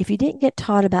 if you didn't get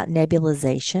taught about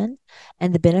nebulization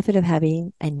and the benefit of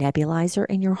having a nebulizer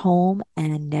in your home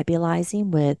and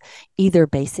nebulizing with either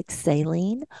basic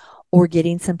saline or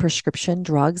getting some prescription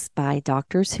drugs by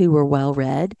doctors who were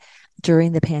well-read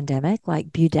during the pandemic, like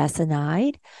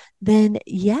budesonide, then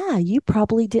yeah, you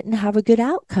probably didn't have a good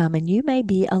outcome, and you may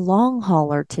be a long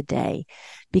hauler today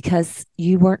because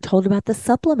you weren't told about the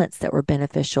supplements that were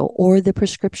beneficial, or the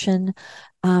prescription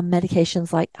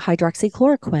medications like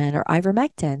hydroxychloroquine or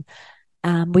ivermectin.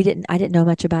 I didn't know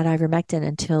much about ivermectin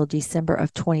until December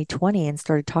of 2020 and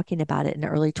started talking about it in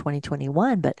early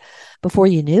 2021. But before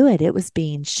you knew it, it was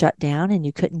being shut down and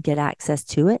you couldn't get access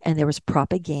to it. And there was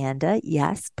propaganda,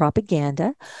 yes,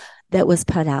 propaganda that was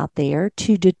put out there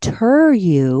to deter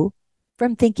you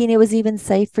from thinking it was even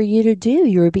safe for you to do.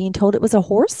 You were being told it was a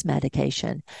horse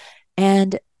medication.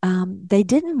 And they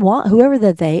didn't want, whoever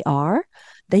that they are,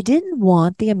 they didn't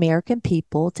want the American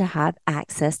people to have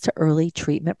access to early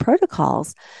treatment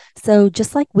protocols. So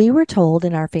just like we were told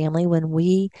in our family when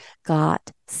we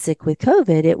got sick with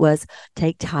COVID, it was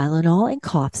take Tylenol and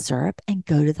cough syrup and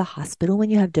go to the hospital when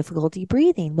you have difficulty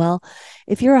breathing. Well,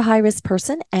 if you're a high-risk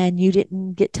person and you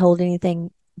didn't get told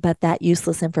anything but that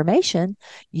useless information,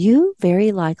 you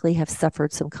very likely have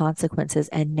suffered some consequences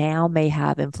and now may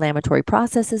have inflammatory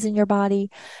processes in your body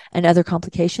and other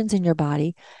complications in your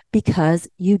body because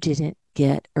you didn't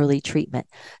get early treatment.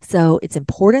 So it's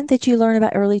important that you learn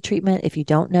about early treatment. If you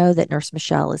don't know, that Nurse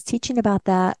Michele is teaching about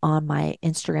that on my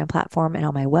Instagram platform and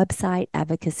on my website,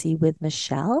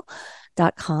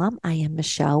 advocacywithmichele.com. I am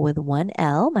Michele with one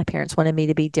L. My parents wanted me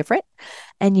to be different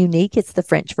and unique. It's the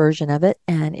French version of it,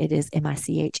 and it is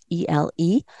Michele.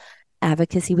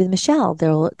 Advocacy with Michele.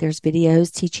 There's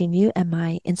videos teaching you, and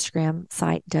my Instagram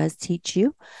site does teach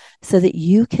you so that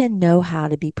you can know how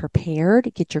to be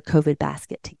prepared, get your COVID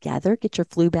basket together, get your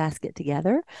flu basket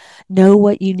together, know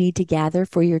what you need to gather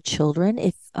for your children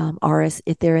if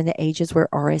they're in the ages where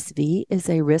RSV is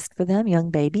a risk for them,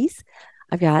 young babies.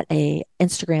 I've got a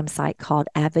Instagram site called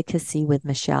Advocacy with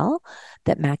Michele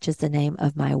that matches the name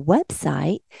of my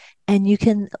website. And you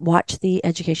can watch the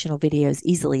educational videos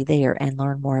easily there and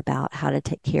learn more about how to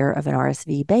take care of an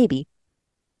RSV baby.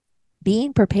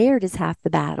 Being prepared is half the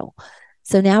battle.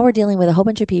 So now we're dealing with a whole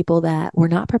bunch of people that were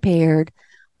not prepared,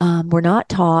 were not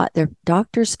taught, their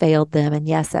doctors failed them. And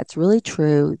yes, that's really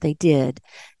true. They did.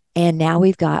 And now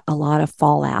we've got a lot of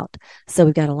fallout. So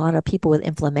we've got a lot of people with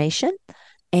inflammation.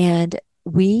 And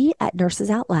we at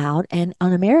Nurses Out Loud and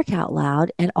on America Out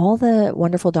Loud and all the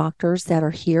wonderful doctors that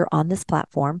are here on this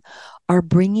platform are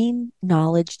bringing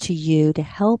knowledge to you to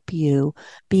help you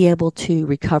be able to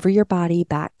recover your body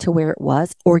back to where it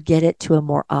was or get it to a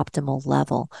more optimal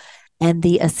level. And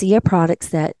the ASEA products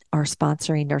that are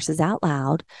sponsoring Nurses Out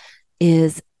Loud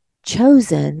is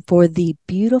chosen for the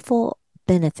beautiful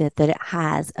benefit that it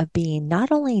has of being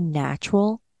not only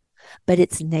natural, but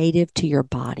it's native to your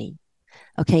body.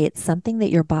 Okay, it's something that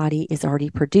your body is already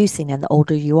producing, and the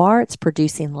older you are, it's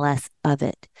producing less of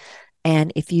it.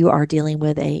 And if you are dealing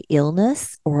with a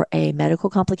illness or a medical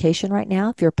complication right now,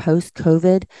 if you're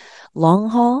post-COVID long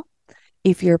haul,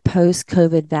 if you're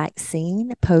post-COVID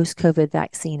vaccine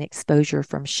exposure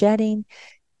from shedding,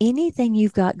 anything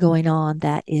you've got going on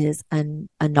that is an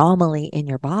anomaly in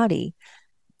your body,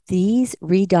 these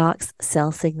redox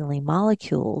cell signaling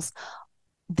molecules,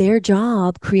 their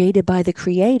job created by the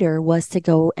creator was to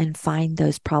go and find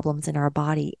those problems in our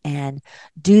body and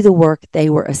do the work they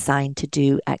were assigned to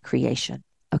do at creation.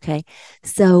 Okay.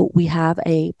 So we have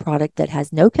a product that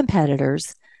has no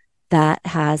competitors, that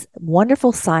has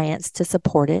wonderful science to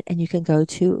support it. And you can go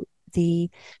to the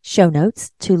show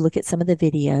notes to look at some of the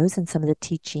videos and some of the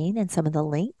teaching and some of the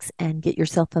links and get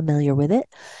yourself familiar with it,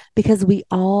 because we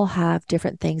all have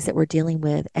different things that we're dealing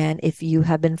with. And if you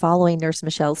have been following Nurse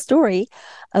Michele's story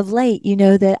of late, you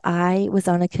know that I was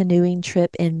on a canoeing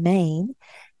trip in Maine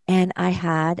and I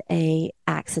had a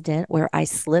accident where I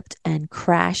slipped and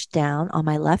crashed down on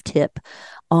my left hip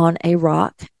on a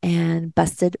rock and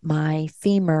busted my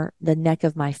femur, the neck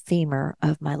of my femur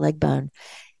of my leg bone,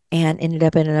 and ended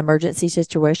up in an emergency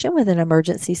situation with an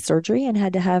emergency surgery and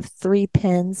had to have 3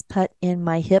 pins put in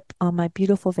my hip on my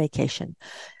beautiful vacation.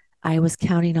 I was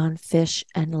counting on fish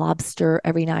and lobster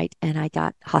every night, and I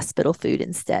got hospital food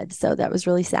instead. So that was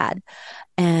really sad.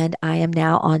 And I am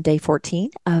now on day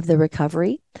 14 of the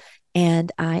recovery, and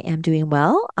I am doing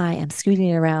well. I am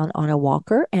scooting around on a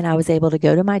walker, and I was able to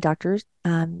go to my doctor's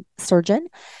surgeon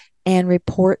and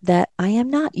report that I am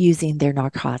not using their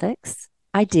narcotics.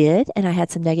 I did, and I had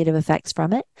some negative effects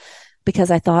from it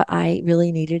because I thought I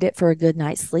really needed it for a good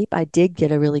night's sleep. I did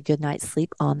get a really good night's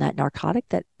sleep on that narcotic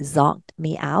that zonked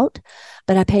me out,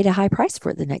 but I paid a high price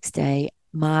for it the next day.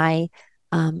 My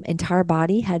entire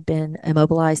body had been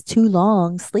immobilized too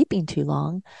long, sleeping too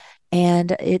long,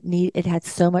 and it had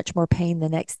so much more pain the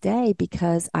next day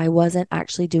because I wasn't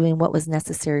actually doing what was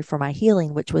necessary for my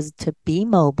healing, which was to be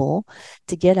mobile,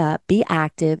 to get up, be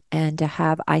active, and to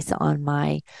have ice on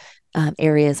my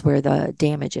areas where the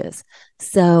damage is.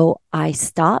 So I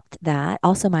stopped that.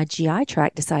 Also, my GI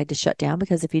tract decided to shut down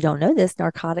because if you don't know this,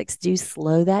 narcotics do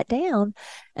slow that down,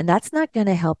 and that's not going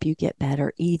to help you get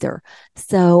better either.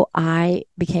 So I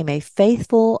became a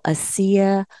faithful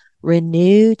ASEA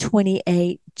Renew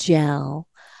 28 gel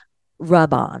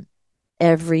rub on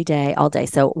every day, all day.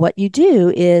 So what you do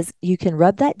is you can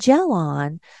rub that gel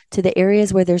on to the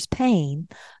areas where there's pain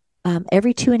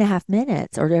every 2.5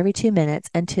 minutes or every 2 minutes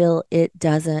until it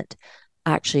doesn't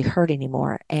actually hurt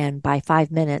anymore. And by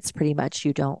 5 minutes, pretty much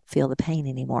you don't feel the pain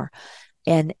anymore.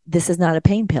 And this is not a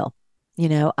pain pill. You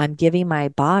know, I'm giving my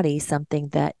body something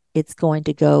that it's going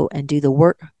to go and do the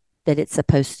work that it's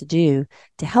supposed to do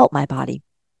to help my body.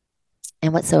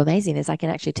 And what's so amazing is I can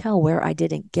actually tell where I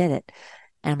didn't get it.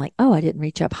 And I'm like, oh, I didn't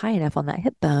reach up high enough on that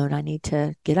hip bone. I need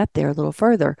to get up there a little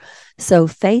further. So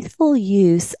faithful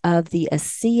use of the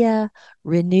ASEA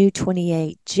Renew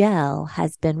 28 gel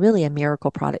has been really a miracle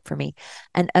product for me.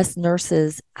 And us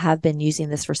nurses have been using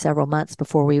this for several months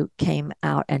before we came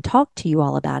out and talked to you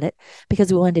all about it,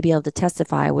 because we wanted to be able to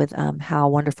testify with how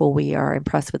wonderful we are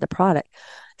impressed with the product.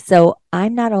 So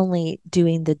I'm not only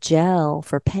doing the gel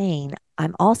for pain,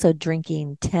 I'm also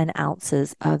drinking 10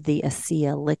 ounces of the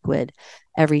ASEA liquid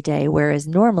every day, whereas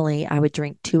normally I would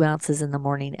drink 2 ounces in the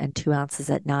morning and 2 ounces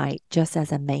at night, just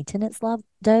as a maintenance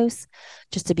dose,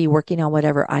 just to be working on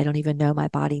whatever I don't even know my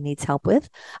body needs help with.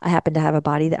 I happen to have a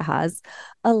body that has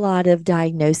a lot of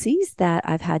diagnoses that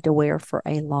I've had to wear for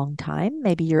a long time.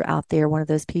 Maybe you're out there, one of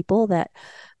those people that,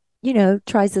 you know,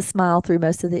 tries to smile through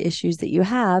most of the issues that you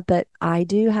have, but I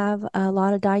do have a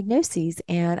lot of diagnoses,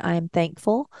 and I'm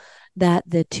thankful that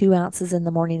the 2 ounces in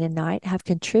the morning and night have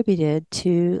contributed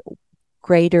to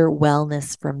greater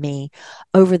wellness for me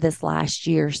over this last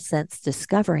year since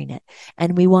discovering it.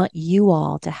 And we want you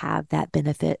all to have that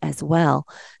benefit as well.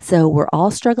 So we're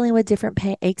all struggling with different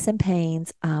aches and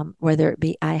pains, whether it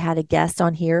be, I had a guest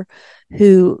on here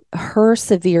who her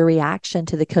severe reaction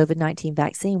to the COVID-19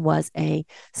 vaccine was a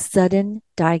sudden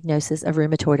diagnosis of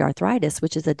rheumatoid arthritis,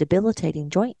 which is a debilitating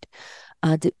joint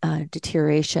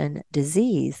deterioration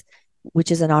disease,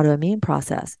 which is an autoimmune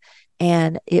process.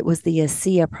 And it was the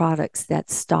ASEA products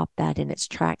that stopped that in its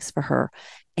tracks for her.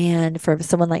 And for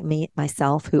someone like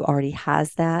myself, who already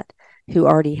has that, who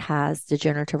already has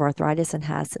degenerative arthritis and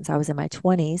has since I was in my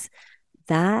 20s,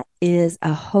 that is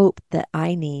a hope that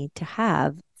I need to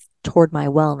have toward my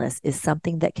wellness, is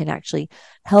something that can actually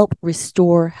help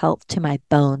restore health to my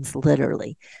bones,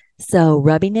 literally. So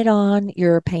rubbing it on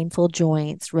your painful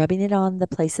joints, rubbing it on the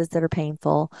places that are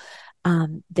painful.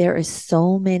 There is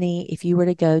so many. If you were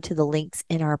to go to the links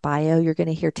in our bio, you're going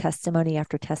to hear testimony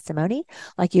after testimony,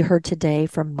 like you heard today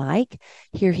from Mike.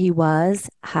 Here he was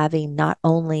having not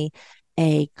only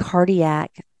a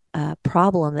cardiac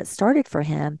problem that started for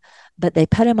him, but they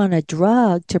put him on a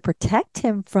drug to protect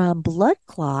him from blood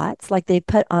clots, like they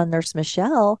put on Nurse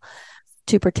Michele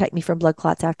to protect me from blood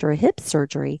clots after a hip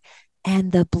surgery.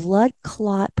 And the blood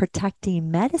clot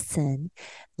protecting medicine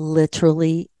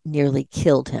literally nearly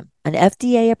killed him. An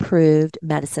FDA-approved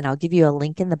medicine. I'll give you a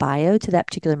link in the bio to that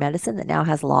particular medicine that now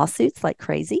has lawsuits like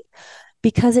crazy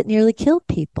because it nearly killed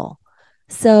people.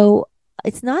 So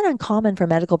it's not uncommon for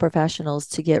medical professionals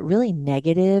to get really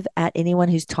negative at anyone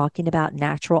who's talking about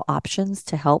natural options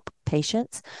to help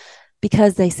patients,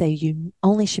 because they say you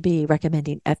only should be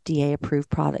recommending FDA-approved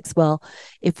products. Well,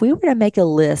 if we were to make a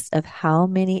list of how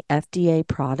many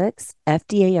FDA-approved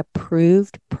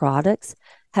products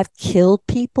have killed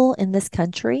people in this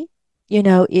country,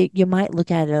 you might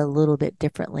look at it a little bit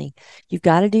differently. You've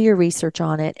got to do your research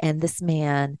on it. And this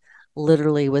man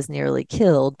literally was nearly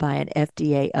killed by an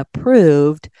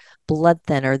FDA-approved blood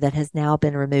thinner that has now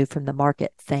been removed from the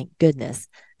market. Thank goodness.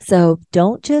 So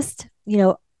don't just,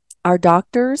 our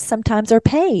doctors sometimes are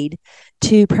paid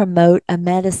to promote a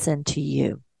medicine to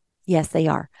you. Yes, they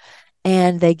are.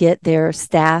 And they get their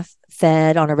staff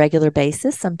fed on a regular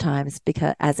basis, sometimes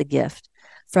because as a gift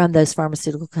from those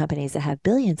pharmaceutical companies that have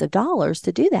billions of dollars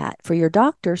to do that for your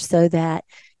doctor, so that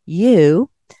you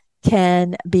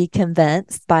can be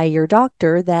convinced by your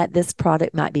doctor that this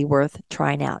product might be worth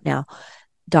trying out. Now,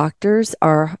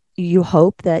 you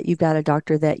hope that you've got a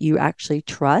doctor that you actually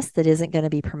trust that isn't going to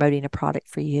be promoting a product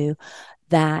for you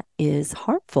that is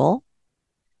harmful,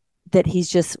 that he's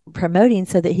just promoting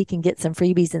so that he can get some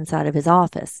freebies inside of his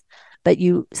office. But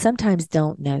you sometimes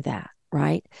don't know that,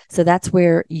 right? So that's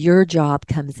where your job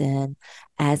comes in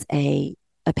as a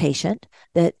patient,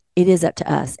 that it is up to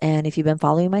us. And if you've been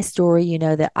following my story, you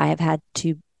know that I have had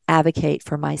to advocate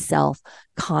for myself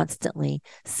constantly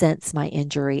since my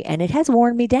injury, and it has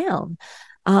worn me down.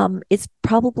 It's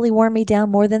probably worn me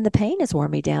down more than the pain has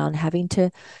worn me down, having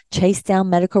to chase down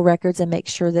medical records and make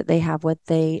sure that they have what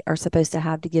they are supposed to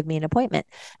have to give me an appointment.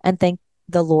 And thank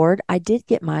the Lord, I did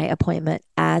get my appointment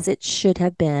as it should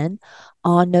have been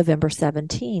on October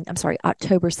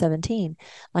 17,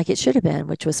 like it should have been,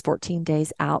 which was 14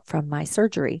 days out from my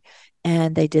surgery.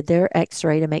 And they did their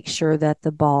x-ray to make sure that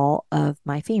the ball of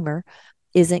my femur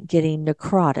isn't getting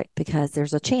necrotic, because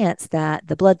there's a chance that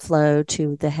the blood flow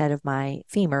to the head of my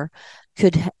femur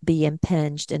could be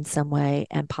impinged in some way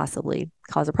and possibly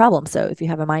cause a problem. So if you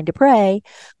have a mind to pray,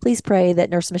 please pray that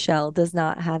Nurse Michele does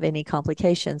not have any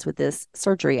complications with this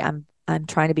surgery. I'm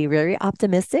trying to be very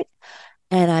optimistic,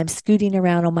 and I'm scooting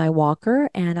around on my walker,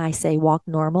 and I say, walk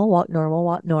normal, walk normal,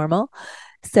 walk normal,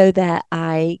 so that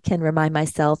I can remind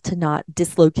myself to not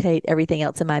dislocate everything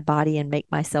else in my body and make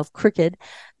myself crooked,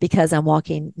 because I'm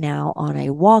walking now on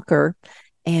a walker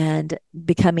and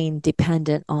becoming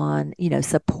dependent on,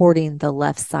 supporting the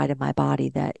left side of my body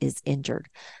that is injured.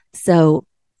 So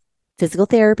physical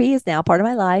therapy is now part of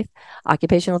my life.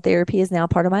 Occupational therapy is now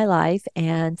part of my life.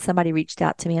 And somebody reached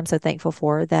out to me, I'm so thankful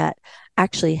for, that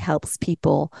actually helps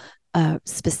people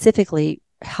specifically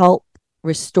help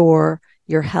restore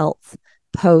your health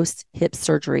post hip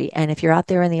surgery. And if you're out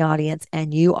there in the audience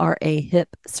and you are a hip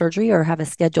surgery or have a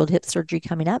scheduled hip surgery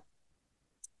coming up,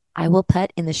 I will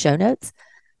put in the show notes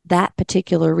that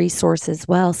particular resource as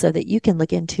well, so that you can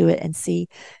look into it and see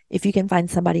if you can find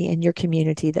somebody in your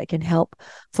community that can help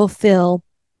fulfill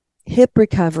hip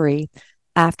recovery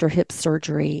after hip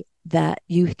surgery, that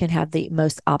you can have the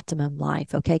most optimum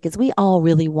life. Okay. Because we all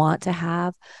really want to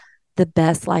have the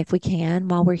best life we can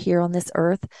while we're here on this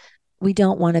earth. We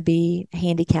don't want to be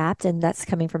handicapped. And that's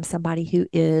coming from somebody who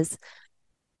is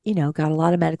got a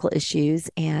lot of medical issues.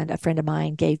 And a friend of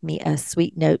mine gave me a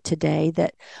sweet note today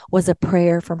that was a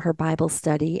prayer from her Bible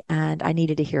study, and I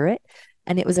needed to hear it.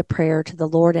 And it was a prayer to the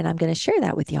Lord, and I'm going to share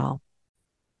that with y'all.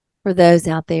 For those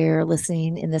out there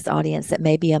listening in this audience that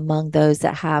may be among those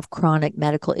that have chronic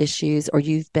medical issues, or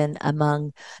you've been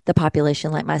among the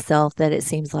population like myself, that it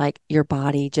seems like your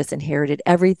body just inherited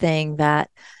everything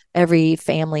that every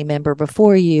family member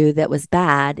before you that was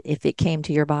bad, if it came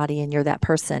to your body and you're that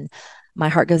person. My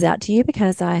heart goes out to you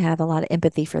because I have a lot of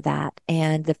empathy for that.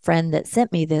 And the friend that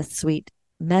sent me this sweet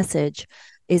message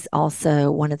is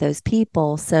also one of those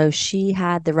people. So she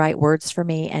had the right words for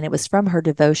me, and it was from her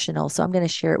devotional. So I'm going to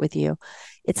share it with you.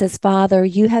 It says, Father,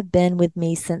 you have been with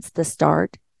me since the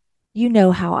start. You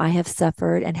know how I have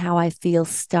suffered and how I feel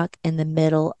stuck in the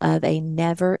middle of a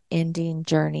never ending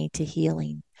journey to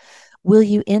healing. Will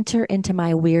you enter into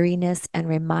my weariness and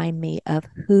remind me of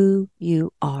who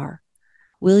you are?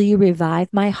 Will you revive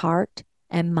my heart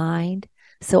and mind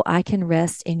so I can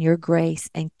rest in your grace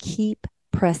and keep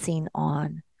pressing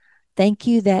on? Thank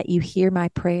you that you hear my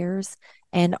prayers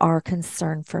and are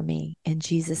concerned for me. In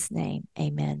Jesus' name,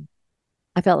 amen.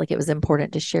 I felt like it was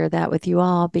important to share that with you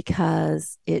all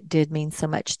because it did mean so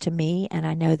much to me. And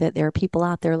I know that there are people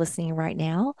out there listening right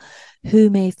now who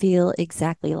may feel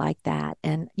exactly like that.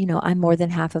 And, I'm more than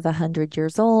half of 100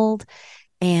 years old.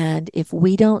 And if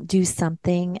we don't do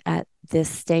something at this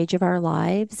stage of our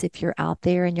lives, if you're out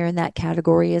there and you're in that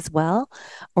category as well,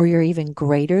 or you're even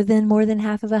greater than more than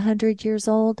half of 100 years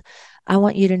old, I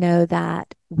want you to know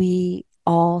that we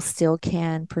all still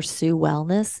can pursue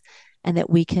wellness, and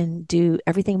that we can do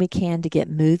everything we can to get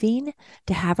moving,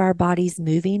 to have our bodies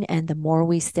moving. And the more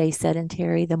we stay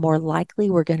sedentary, the more likely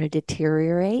we're going to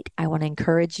deteriorate. I want to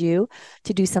encourage you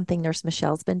to do something Nurse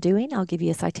Michelle's been doing. I'll give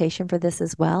you a citation for this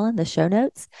as well in the show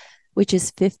notes, which is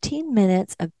 15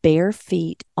 minutes of bare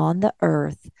feet on the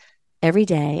earth every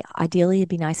day. Ideally, it'd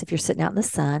be nice if you're sitting out in the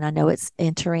sun. I know it's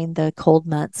entering the cold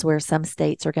months where some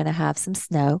states are going to have some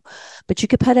snow, but you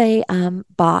could put a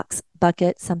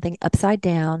bucket, something upside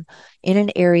down in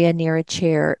an area near a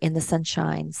chair in the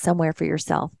sunshine somewhere for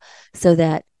yourself, so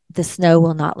that the snow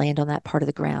will not land on that part of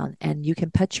the ground. And you can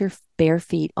put your bare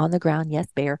feet on the ground. Yes,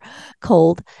 bare,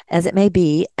 cold as it may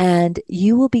be, and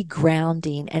you will be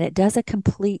grounding. And it does a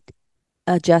complete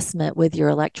adjustment with your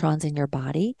electrons in your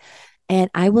body.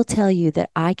 And I will tell you that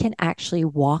I can actually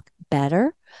walk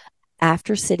better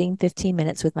after sitting 15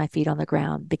 minutes with my feet on the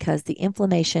ground because the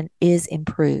inflammation is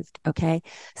improved. Okay.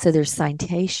 So there's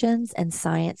citations and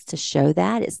science to show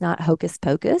that. It's not hocus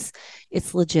pocus.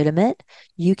 It's legitimate.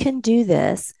 You can do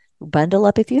this. Bundle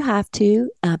up if you have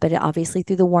to, but obviously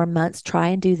through the warm months, try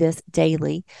and do this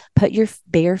daily. Put your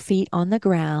bare feet on the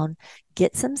ground,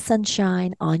 get some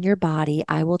sunshine on your body.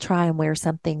 I will try and wear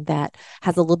something that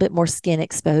has a little bit more skin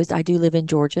exposed. I do live in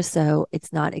Georgia, so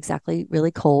it's not exactly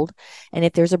really cold. And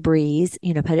if there's a breeze,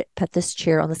 put this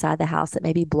chair on the side of the house that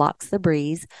maybe blocks the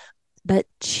breeze. But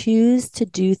choose to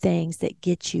do things that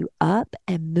get you up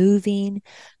and moving.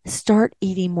 Start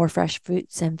eating more fresh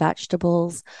fruits and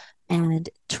vegetables, and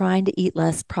trying to eat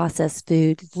less processed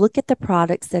food. Look at the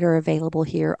products that are available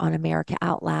here on America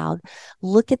Out Loud.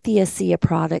 Look at the ASEA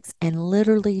products and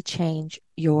literally change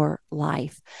your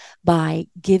life by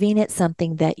giving it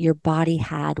something that your body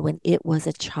had when it was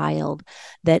a child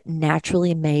that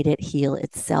naturally made it heal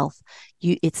itself.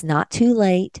 It's not too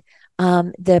late.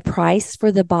 The price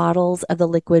for the bottles of the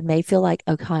liquid may feel like,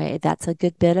 okay, that's a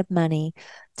good bit of money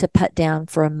to put down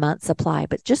for a month's supply,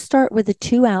 but just start with the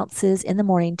 2 ounces in the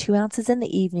morning, 2 ounces in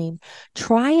the evening.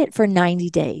 Try it for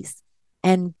 90 days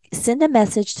and send a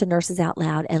message to Nurses Out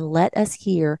Loud and let us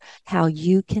hear how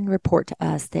you can report to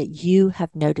us that you have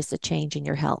noticed a change in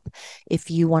your health. If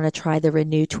you want to try the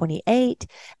Renew 28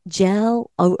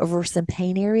 gel over some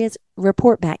pain areas,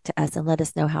 report back to us and let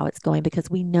us know how it's going, because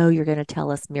we know you're going to tell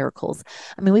us miracles.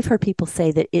 I mean, we've heard people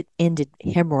say that it ended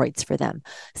hemorrhoids for them.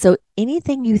 So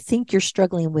anything you think you're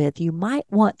struggling with, you might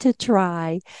want to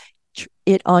try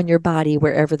it on your body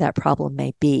wherever that problem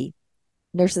may be.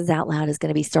 Nurses Out Loud is going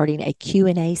to be starting a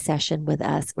Q&A session with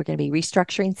us. We're going to be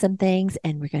restructuring some things,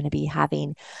 and we're going to be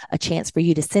having a chance for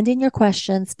you to send in your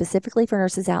questions specifically for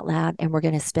Nurses Out Loud. And we're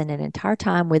going to spend an entire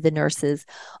time with the nurses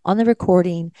on the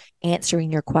recording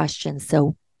answering your questions.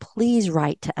 So please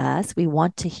write to us. We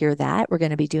want to hear that. We're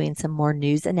going to be doing some more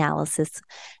news analysis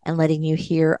and letting you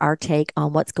hear our take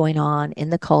on what's going on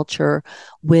in the culture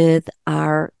with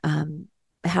our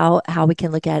how we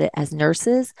can look at it as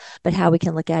nurses, but how we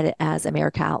can look at it as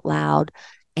America Out Loud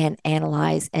and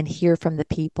analyze and hear from the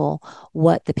people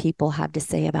what the people have to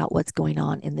say about what's going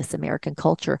on in this American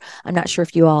culture. I'm not sure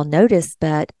if you all noticed,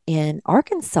 but in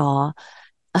Arkansas,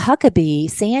 Sarah Huckabee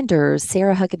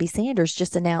Sanders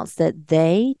just announced that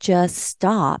they just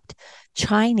stopped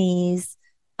Chinese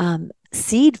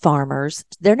seed farmers.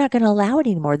 They're not going to allow it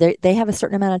anymore. They have a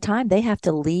certain amount of time. They have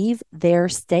to leave their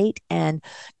state and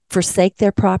forsake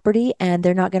their property, and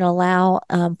they're not going to allow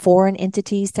foreign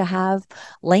entities to have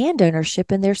land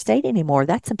ownership in their state anymore.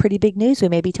 That's some pretty big news. We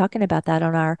may be talking about that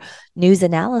on our news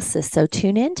analysis. So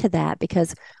tune into that,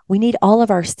 because we need all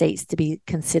of our states to be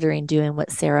considering doing what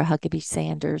Sarah Huckabee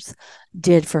Sanders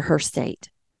did for her state.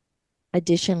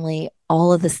 Additionally,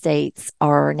 all of the states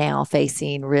are now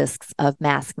facing risks of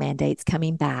mask mandates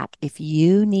coming back. If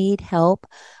you need help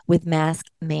with mask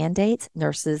mandates,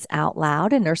 Nurses Out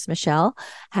Loud and Nurse Michele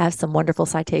have some wonderful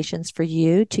citations for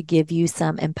you to give you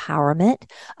some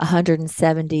empowerment.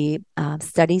 170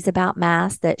 studies about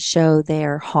masks that show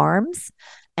their harms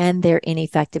and their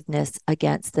ineffectiveness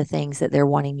against the things that they're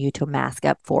wanting you to mask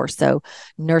up for. So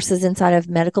nurses inside of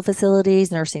medical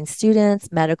facilities, nursing students,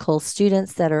 medical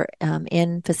students that are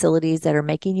in facilities that are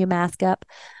making you mask up,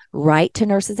 write to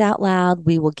Nurses Out Loud.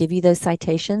 We will give you those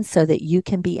citations so that you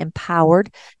can be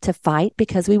empowered to fight,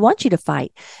 because we want you to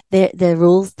fight. The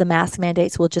rules, the mask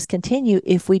mandates will just continue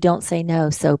if we don't say no.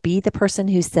 So be the person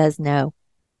who says no.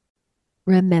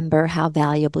 Remember how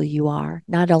valuable you are,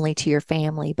 not only to your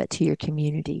family, but to your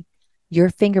community.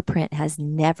 Your fingerprint has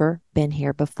never been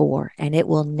here before, and it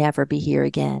will never be here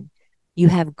again. You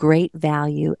have great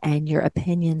value, and your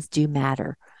opinions do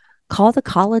matter. Call the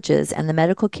colleges and the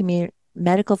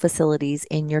medical facilities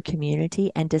in your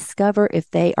community and discover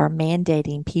if they are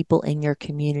mandating people in your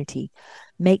community.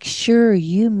 Make sure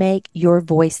you make your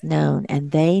voice known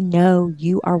and they know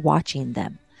you are watching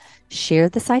them. Share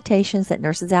the citations that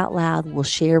Nurses Out Loud will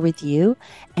share with you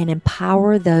and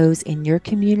empower those in your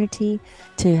community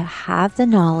to have the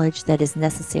knowledge that is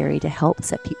necessary to help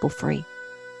set people free.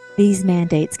 These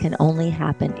mandates can only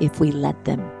happen if we let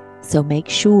them, so make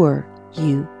sure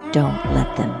you don't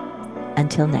let them.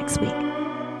 Until next week.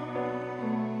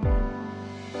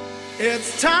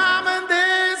 It's time